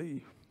don't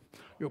believe.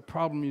 Your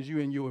problem is you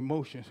and your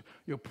emotions.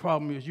 Your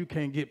problem is you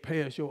can't get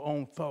past your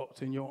own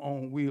thoughts and your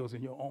own wills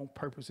and your own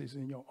purposes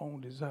and your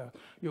own desires.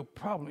 Your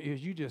problem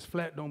is you just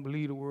flat don't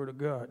believe the word of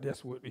God.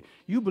 That's what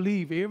you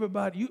believe.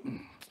 Everybody,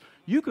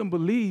 you can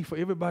believe for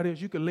everybody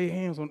else. You can lay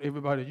hands on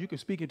everybody else. You can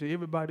speak into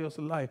everybody else's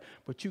life,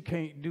 but you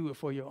can't do it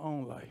for your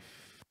own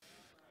life.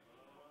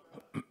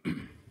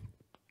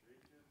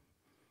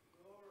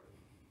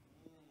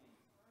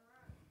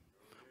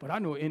 But I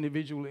know an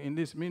individual in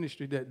this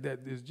ministry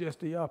that is just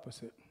the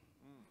opposite.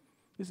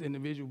 This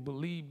individual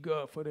believed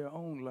God for their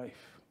own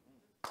life.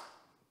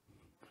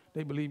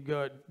 They believed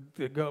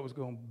that God was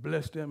going to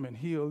bless them and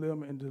heal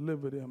them and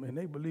deliver them, and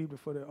they believed it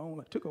for their own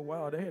life. It took a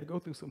while. They had to go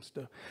through some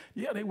stuff.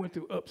 Yeah, they went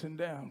through ups and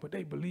downs, but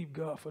they believed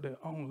God for their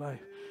own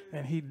life,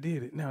 and he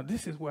did it. Now,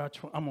 this is where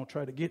I'm going to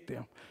try to get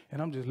them, and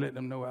I'm just letting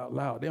them know out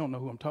loud. They don't know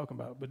who I'm talking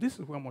about, but this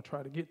is where I'm going to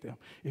try to get them.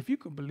 If you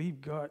can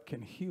believe God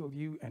can heal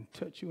you and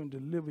touch you and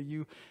deliver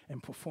you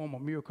and perform a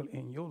miracle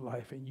in your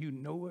life, and you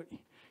know it,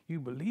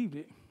 you believed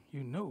it,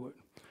 you know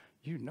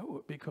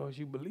it because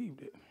you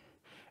believed it,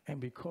 and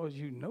because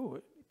you know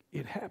it,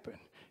 it happened.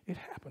 It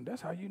happened.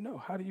 That's how you know.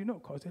 How do you know?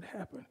 Because it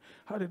happened.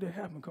 How did it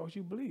happen? Because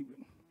you believe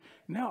it.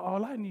 Now,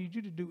 all I need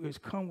you to do is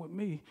come with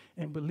me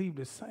and believe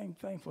the same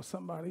thing for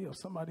somebody else.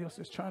 Somebody else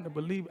is trying to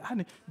believe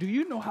it. Do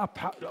you know how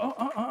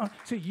powerful?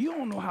 See, you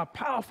don't know how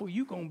powerful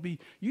you're going to be.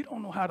 You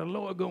don't know how the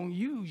Lord going to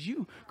use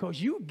you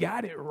because you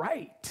got it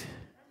right.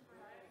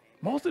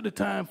 Most of the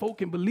time, folk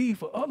can believe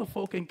for other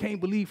folk and can't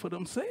believe for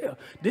themselves.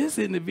 This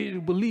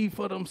individual believe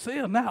for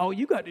themselves. Now, all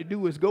you got to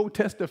do is go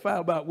testify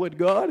about what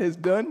God has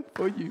done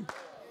for you.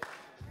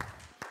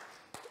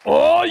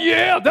 Oh,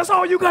 yeah, that's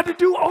all you got to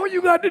do. All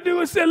you got to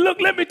do is say, look,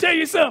 let me tell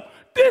you something.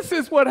 This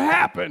is what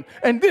happened,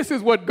 and this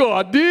is what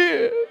God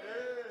did.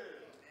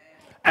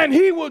 And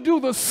he will do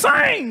the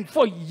same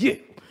for you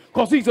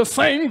because he's the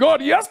same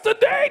God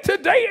yesterday,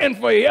 today, and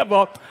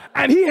forever.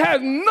 And he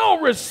has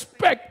no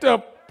respect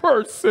of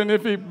person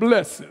if he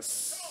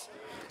blesses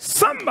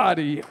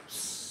somebody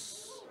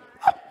else.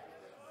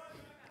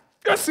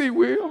 Yes, he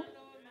will.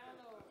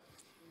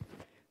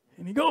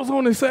 And he goes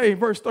on to say,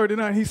 verse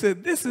 39, he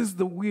said, this is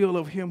the will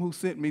of him who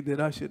sent me,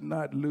 that I should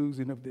not lose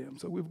any of them.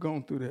 So we've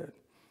gone through that.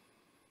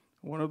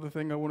 One other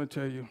thing I want to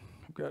tell you,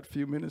 I've got a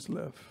few minutes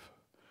left.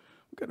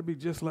 We've got to be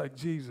just like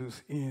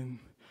Jesus in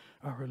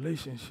our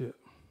relationship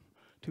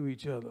to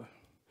each other.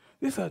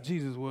 This is how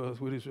Jesus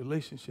was with his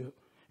relationship,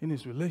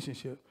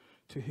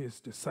 to his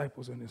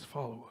disciples and his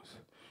followers.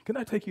 Can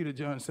I take you to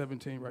John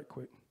 17 right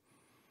quick?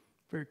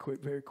 Very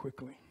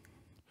quickly.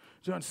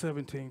 John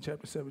 17,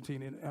 chapter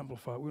 17 in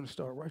Amplified. We're going to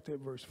start right there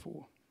at verse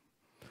 4.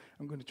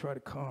 I'm going to try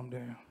to calm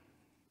down.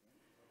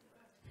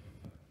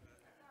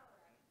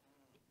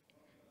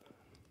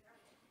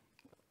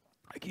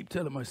 I keep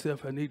telling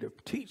myself I need to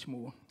teach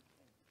more.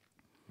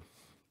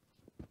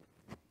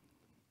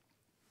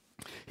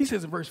 He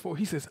says in verse 4,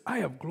 he says, I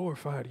have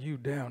glorified you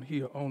down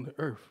here on the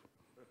earth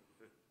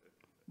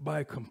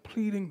by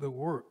completing the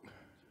work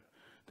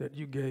that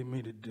you gave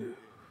me to do.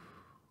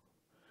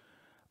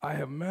 I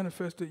have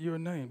manifested your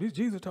name. This is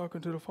Jesus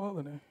talking to the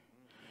Father now.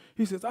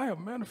 He says, I have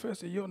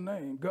manifested your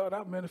name. God,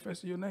 I've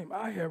manifested your name.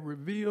 I have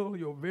revealed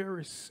your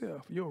very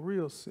self, your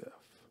real self.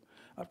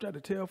 I've tried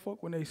to tell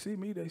folk when they see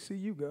me, they see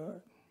you,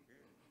 God.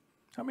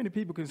 How many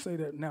people can say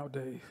that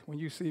nowadays? When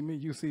you see me,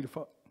 you see the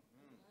Father.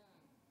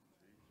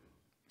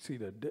 See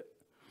the depth.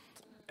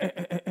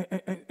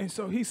 And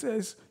so he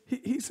says,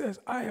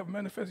 I have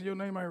manifested your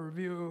name. I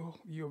reveal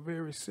your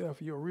very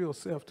self, your real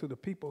self to the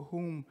people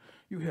whom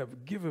you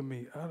have given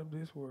me out of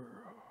this world.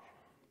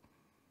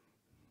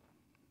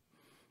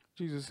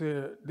 Jesus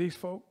said, these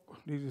folk,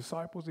 these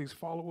disciples, these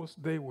followers,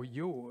 they were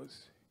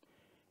yours,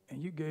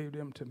 and you gave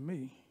them to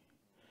me,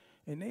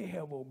 and they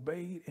have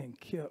obeyed and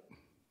kept.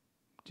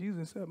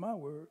 Jesus said, my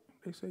word.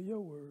 They say, your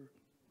word.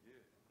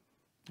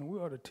 And we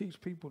ought to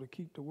teach people to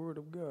keep the word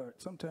of God.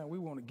 Sometimes we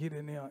want to get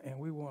in there and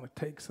we want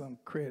to take some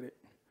credit.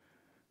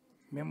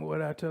 Remember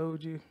what I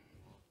told you?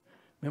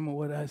 Remember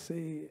what I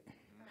said?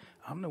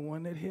 I'm the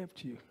one that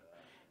helped you.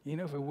 You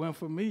know, if it weren't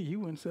for me, you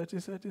wouldn't such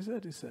and such and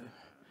such and such.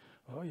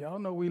 Oh, y'all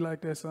know we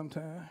like that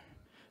sometimes.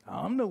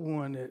 I'm the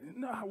one that,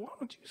 no, why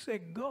don't you say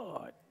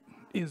God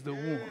is the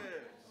one?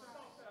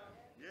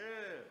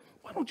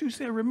 Why don't you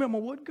say, remember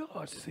what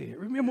God said?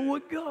 Remember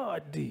what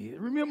God did.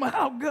 Remember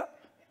how God.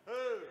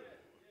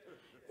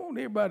 Want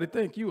everybody to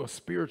think you a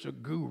spiritual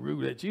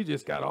guru, that you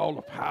just got all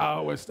the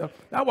power and stuff.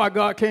 That's why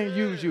God can't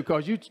use you,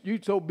 because you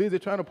so busy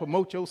trying to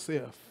promote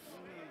yourself.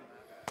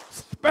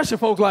 Special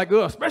folks like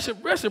us,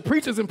 special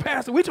preachers and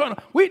pastors,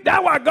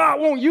 that's why God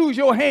won't use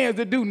your hands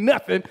to do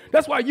nothing.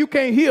 That's why you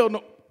can't heal.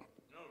 That's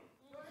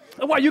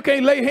why you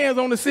can't lay hands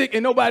on the sick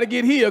and nobody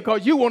get healed,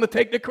 because you want to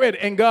take the credit,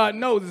 and God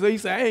knows it. So he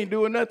said, I ain't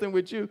doing nothing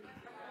with you.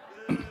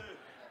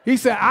 He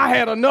said, I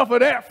had enough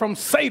of that from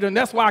Satan.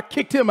 That's why I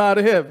kicked him out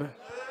of heaven.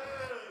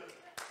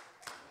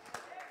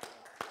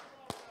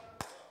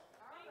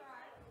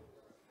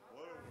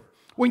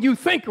 When you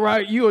think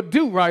right, you'll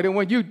do right. And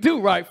when you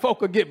do right,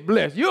 folk will get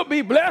blessed. You'll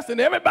be blessed,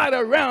 and everybody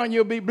around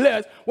you'll be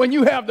blessed when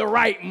you have the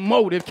right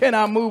motive. Can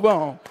I move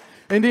on?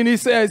 And then he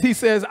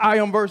says, I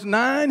am, verse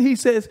 9, he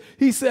says,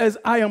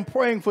 I am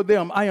praying for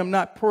them. I am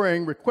not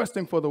praying,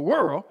 requesting for the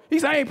world. He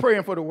said, I ain't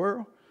praying for the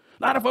world.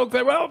 A lot of folks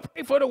say, well,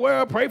 pray for the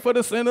world, pray for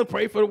the sinners,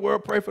 pray for the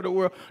world, pray for the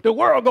world. The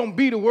world going to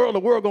be the world. The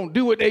world going to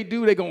do what they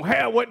do. They're going to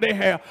have what they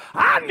have.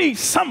 I need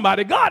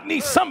somebody. God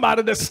needs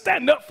somebody to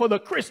stand up for the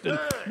Christian.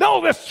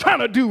 Those that's trying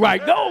to do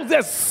right. Those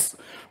that's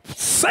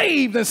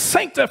saved and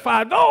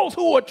sanctified. Those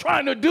who are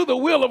trying to do the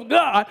will of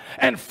God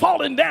and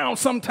falling down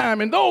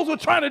sometime. And those who are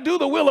trying to do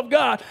the will of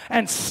God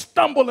and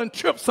stumble and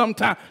trip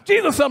sometime.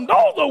 Jesus, those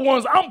are the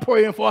ones I'm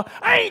praying for.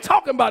 I ain't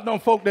talking about them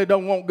folk that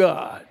don't want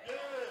God.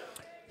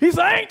 He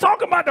said, I ain't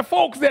talking about the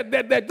folks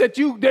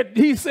that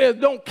he says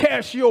don't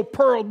cast your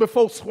pearls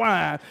before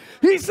swine.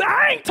 He said,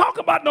 I ain't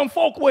talking about them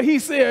folk where he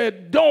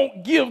said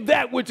don't give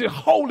that which is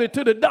holy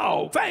to the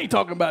dogs. I ain't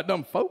talking about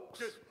them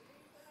folks.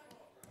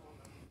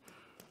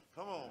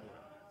 Come on.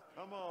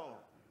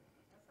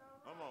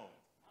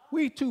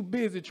 We too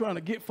busy trying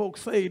to get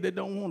folks saved that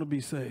don't want to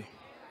be saved.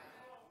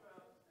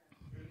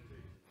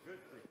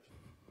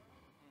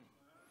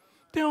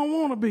 They don't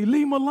want to be.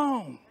 Leave them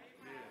alone.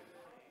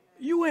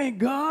 You ain't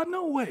God,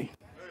 no way.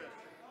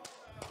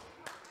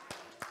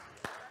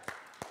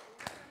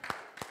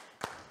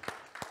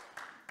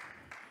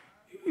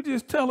 You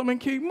just tell them and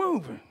keep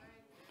moving.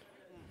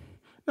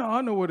 No,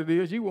 I know what it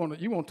is. You want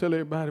to tell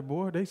everybody,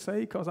 boy, they say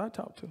because I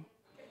talk to them.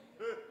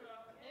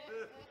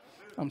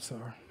 I'm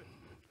sorry.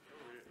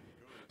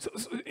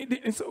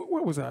 So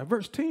where was I?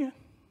 Verse 10.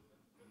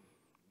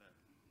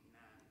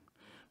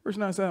 Verse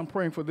 9 says, I'm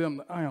praying for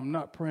them. I am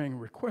not praying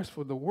requests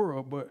for the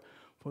world, but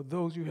for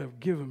those you have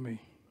given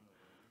me.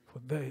 For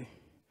they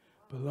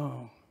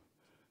belong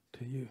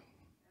to you.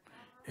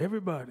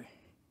 Everybody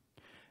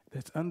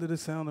that's under the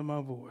sound of my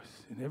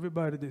voice, and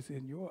everybody that's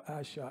in your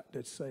eye shot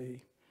that's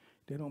saved,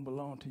 they don't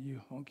belong to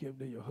you. I don't care if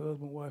they're your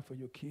husband, wife, or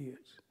your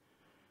kids.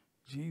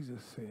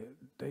 Jesus said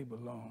they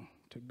belong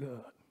to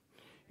God.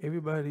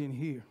 Everybody in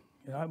here,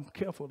 and I'm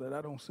careful that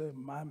I don't say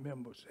my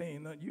members. You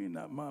ain't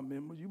not my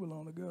members. You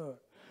belong to God.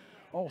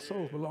 All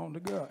souls belong to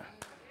God.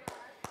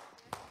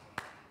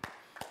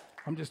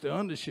 I'm just the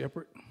under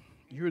shepherd.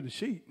 You're the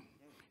sheep,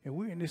 and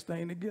we're in this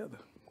thing together.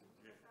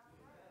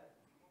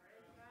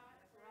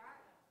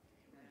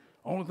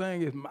 Only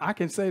thing is, I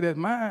can say that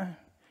mine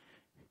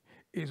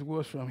is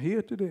what's from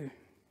here to there.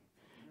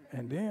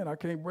 And then I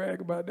can't brag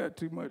about that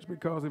too much,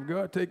 because if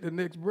God take the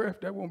next breath,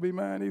 that won't be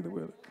mine either,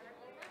 will it?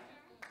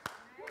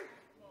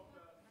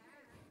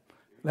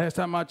 Last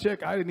time I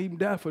checked, I didn't even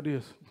die for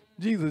this.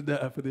 Jesus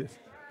died for this.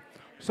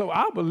 So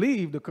I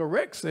believe the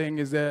correct saying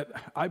is that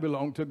I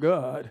belong to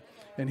God,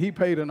 and he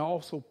paid an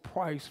awesome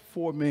price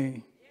for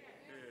me.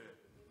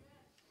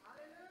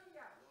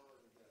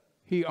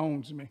 He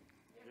owns me.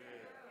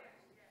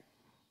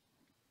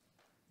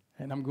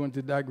 And I'm going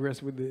to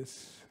digress with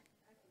this.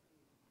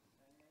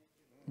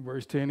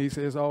 Verse 10, he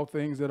says, all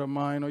things that are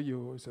mine are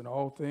yours, and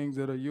all things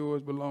that are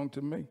yours belong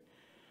to me.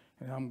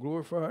 And I'm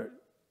glorified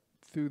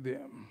through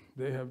them.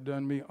 They have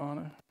done me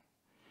honor.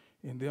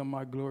 In them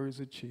my glory is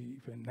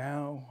achieved. And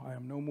now I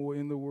am no more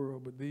in the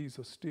world, but these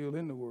are still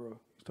in the world.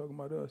 He's talking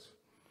about us.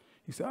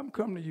 He said, I'm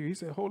coming to you. He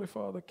said, Holy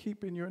Father,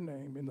 keep in your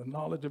name, in the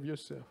knowledge of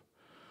yourself,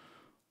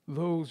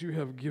 those you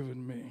have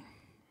given me,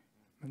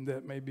 and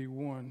that may be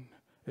one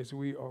as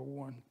we are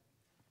one.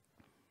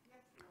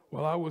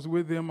 While I was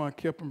with them, I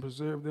kept and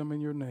preserved them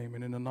in your name,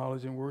 and in the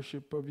knowledge and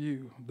worship of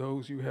you.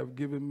 Those you have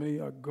given me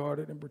are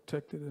guarded and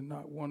protected, and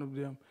not one of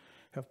them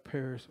have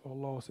perished or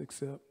lost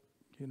except,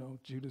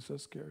 Judas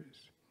Iscariot.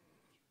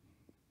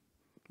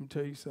 Let me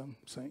tell you something,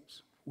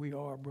 saints. We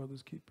are our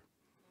brother's keeper.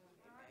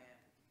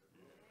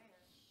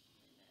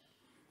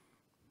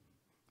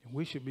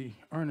 We should be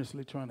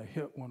earnestly trying to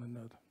help one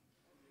another.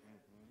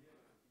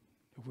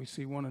 If we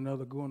see one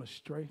another going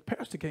astray,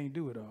 pastor can't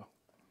do it all.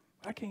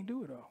 I can't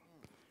do it all.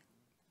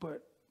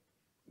 But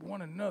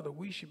one another,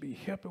 we should be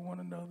helping one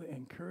another,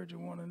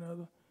 encouraging one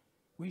another.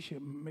 We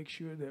should make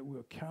sure that we're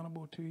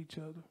accountable to each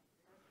other.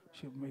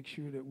 Should make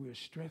sure that we're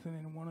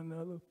strengthening one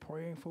another,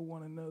 praying for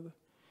one another,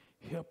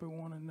 helping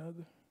one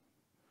another,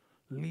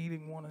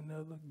 leading one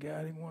another,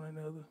 guiding one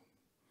another,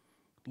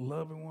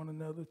 loving one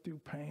another through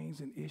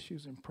pains and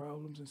issues and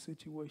problems and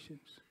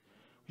situations.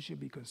 We should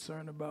be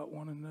concerned about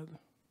one another.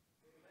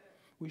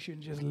 We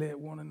shouldn't just let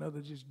one another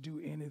just do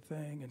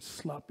anything and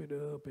slop it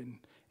up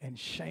and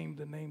shame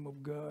the name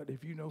of God.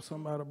 If you know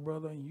somebody,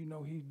 brother, and you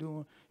know he's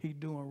doing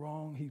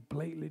wrong, he's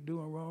blatantly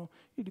doing wrong,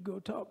 you need to go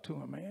talk to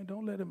him, man.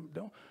 Don't let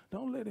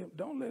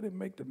him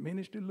make the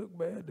ministry look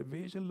bad, the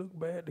vision look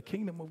bad, the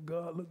kingdom of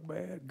God look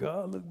bad,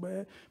 God look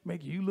bad,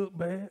 make you look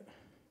bad.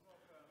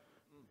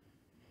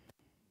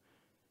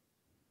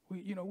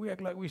 We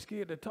act like we're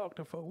scared to talk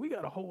to folks. We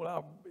got to hold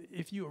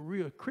if you're a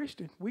real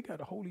Christian, we got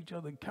to hold each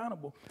other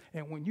accountable.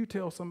 And when you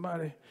tell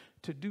somebody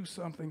to do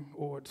something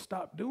or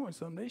stop doing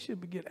something, they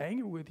should get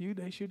angry with you.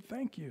 They should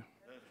thank you.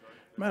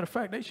 Matter of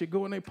fact, they should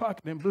go in their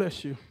pocket and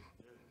bless you.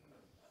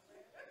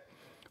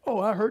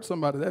 Oh, I hurt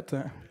somebody that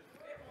time.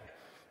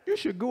 You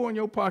should go in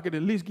your pocket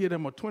and at least give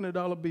them a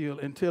 $20 bill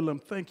and tell them,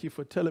 thank you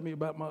for telling me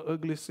about my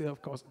ugly self,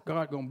 because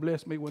God going to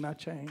bless me when I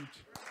change.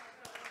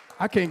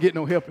 I can't get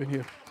no help in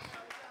here.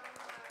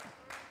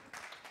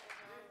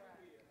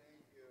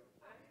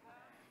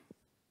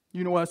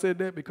 You know why I said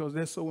that? Because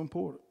that's so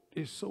important.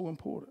 It's so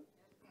important.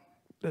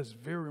 That's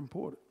very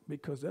important,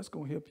 because that's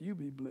going to help you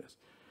be blessed.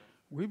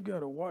 We've got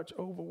to watch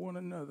over one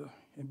another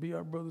and be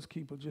our brother's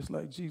keeper, just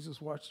like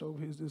Jesus watched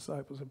over his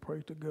disciples and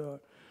prayed to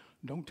God.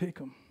 Don't take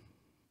them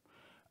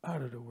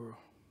out of the world,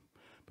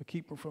 but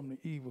keep them from the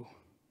evil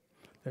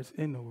that's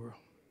in the world.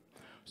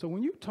 So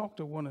when you talk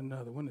to one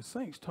another, when the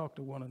saints talk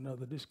to one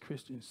another this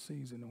Christian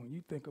season, and when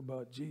you think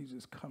about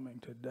Jesus coming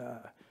to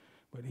die,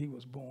 but he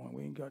was born.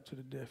 We ain't got to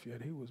the death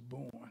yet. He was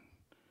born.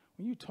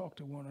 When you talk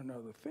to one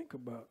another, think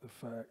about the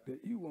fact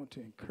that you want to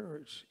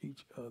encourage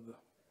each other.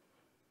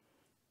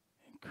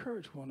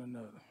 Encourage one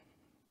another.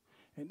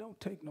 And don't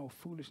take no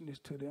foolishness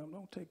to them.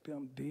 Don't take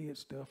them dead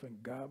stuff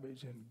and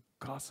garbage and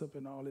gossip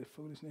and all that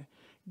foolishness.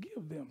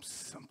 Give them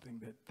something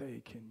that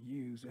they can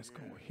use that's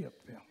going to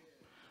help them.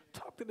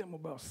 Talk to them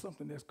about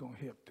something that's going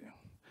to help them.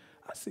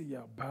 I see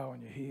y'all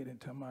bowing your head and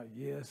talking about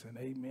yes and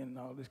amen and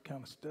all this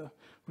kind of stuff.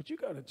 But you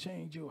got to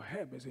change your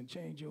habits and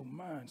change your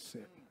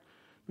mindset.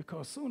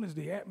 Because as soon as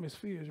the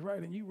atmosphere is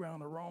right and you around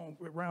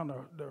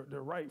the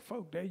right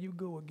folk, there you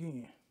go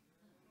again.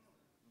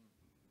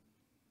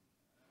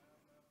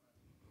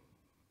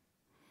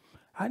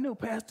 I know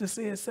pastor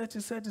says such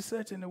and such and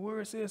such, and the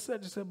word says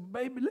such and such.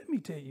 Baby, let me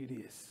tell you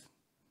this.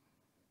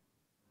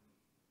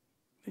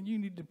 And you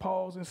need to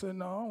pause and say,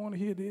 no, I don't want to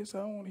hear this. I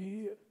don't want to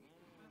hear it.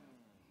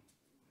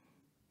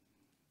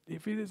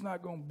 If it is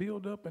not going to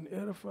build up and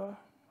edify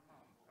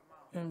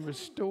and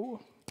restore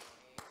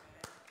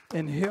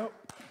and help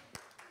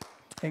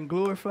and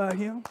glorify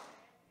him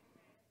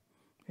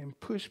and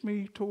push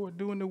me toward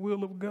doing the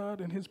will of God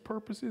and his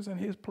purposes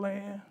and his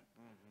plan,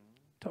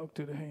 talk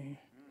to the hand.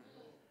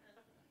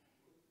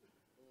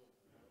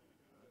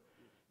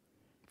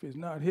 If it's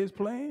not his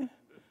plan,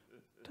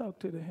 talk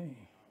to the hand.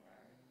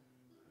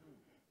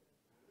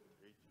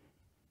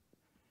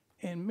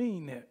 And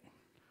mean that.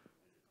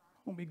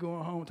 Won't be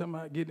going home talking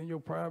about getting in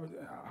your private.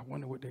 I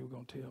wonder what they were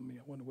going to tell me.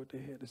 I wonder what they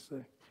had to say.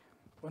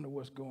 I wonder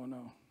what's going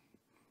on.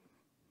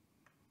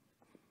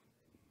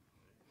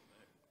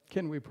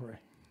 Can we pray?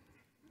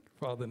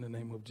 Father, in the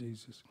name of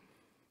Jesus,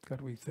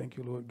 God, we thank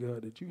you, Lord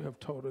God, that you have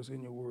taught us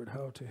in your word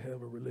how to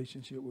have a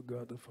relationship with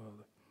God the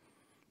Father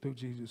through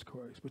Jesus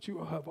Christ. But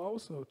you have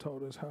also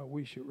taught us how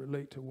we should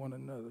relate to one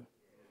another,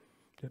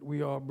 that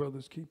we are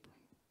brother's keeper.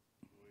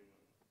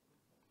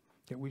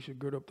 That we should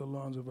gird up the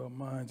loins of our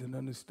minds and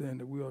understand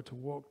that we are to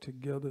walk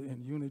together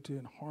in unity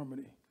and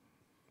harmony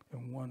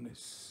and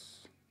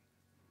oneness.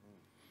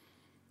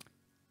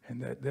 And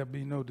that there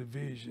be no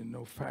division,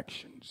 no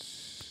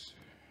factions,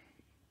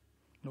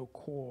 no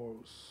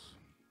quarrels.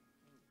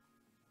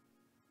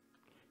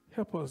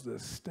 Help us to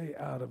stay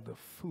out of the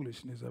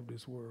foolishness of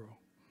this world.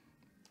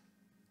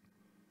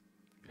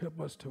 Help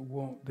us to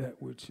want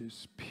that which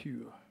is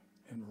pure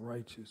and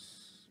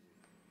righteous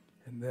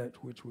and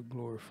that which would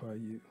glorify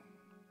you.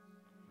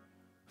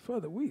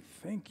 Father, we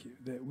thank you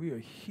that we are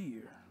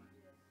here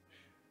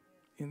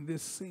in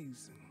this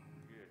season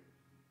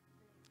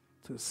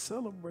to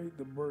celebrate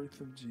the birth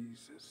of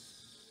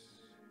Jesus.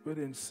 But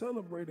in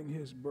celebrating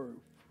his birth,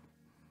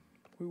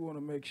 we want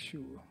to make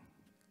sure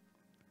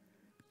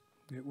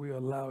that we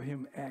allow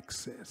him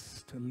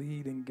access to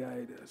lead and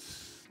guide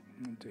us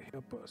and to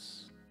help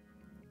us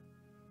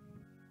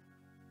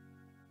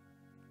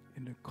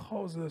and to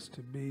cause us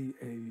to be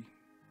a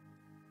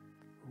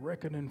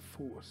reckoning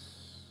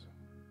force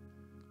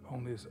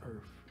on this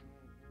earth.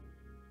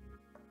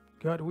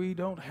 God, we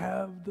don't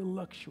have the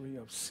luxury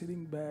of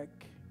sitting back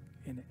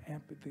in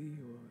apathy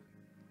or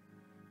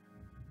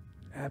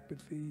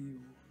apathy.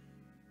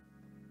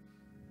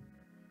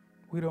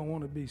 We don't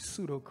want to be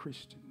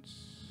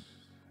pseudo-Christians.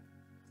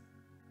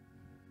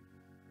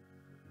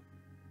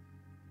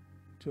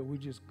 So we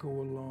just go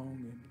along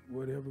and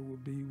whatever will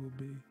be, will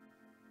be.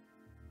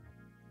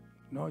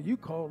 No, you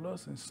called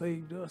us and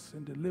saved us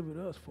and delivered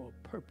us for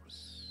a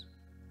purpose.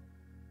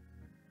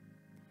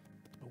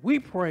 We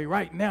pray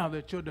right now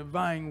that your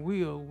divine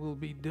will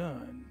be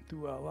done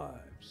through our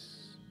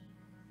lives.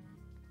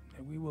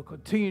 And we will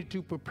continue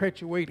to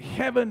perpetuate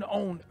heaven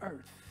on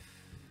earth.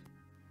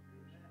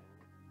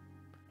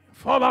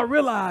 Father, I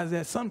realize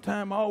that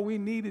sometimes all we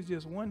need is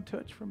just one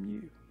touch from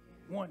you.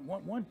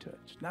 One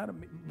touch. Not a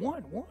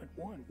one.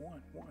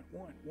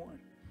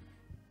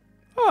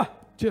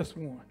 Just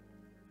one.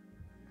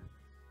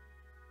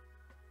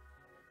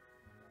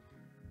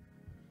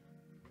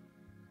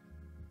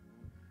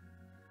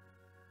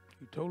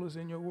 You told us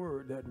in your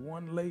word that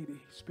one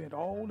lady spent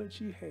all that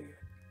she had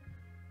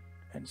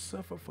and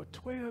suffered for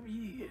 12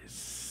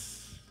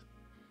 years.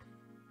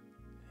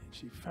 And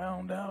she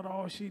found out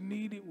all she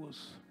needed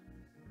was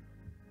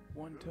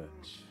one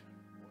touch.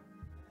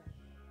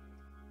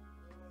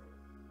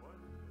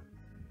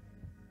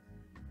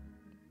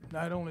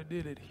 Not only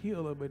did it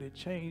heal her, but it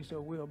changed her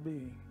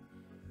well-being.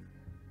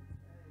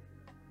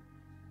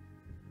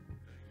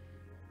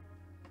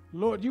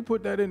 Lord, you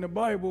put that in the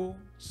Bible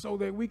so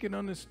that we can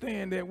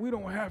understand that we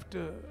don't have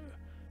to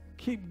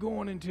keep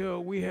going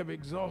until we have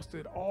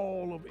exhausted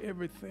all of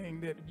everything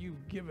that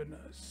you've given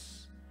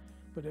us,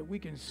 but that we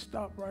can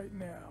stop right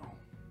now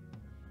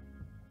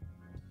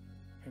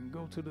and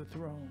go to the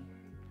throne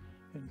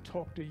and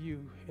talk to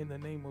you in the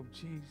name of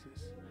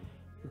Jesus,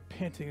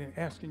 repenting and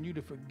asking you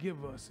to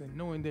forgive us and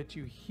knowing that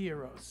you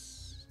hear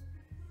us,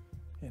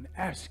 and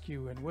ask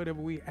you, and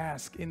whatever we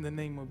ask in the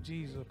name of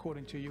Jesus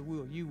according to your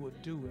will, you will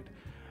do it.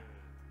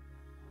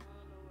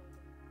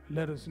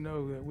 Let us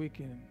know that we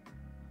can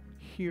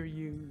hear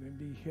you and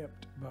be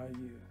helped by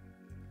you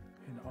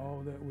in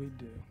all that we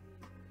do.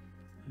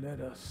 Let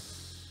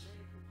us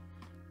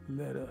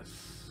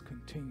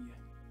continue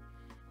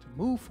to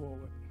move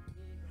forward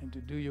and to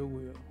do your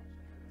will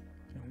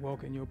and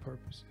walk in your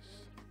purposes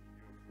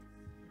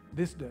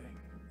this day,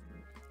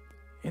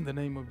 in the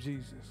name of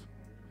Jesus,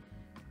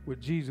 with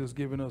Jesus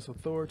giving us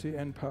authority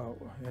and power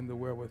and the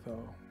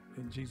wherewithal.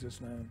 In Jesus'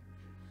 name,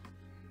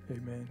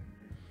 amen.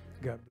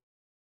 God bless.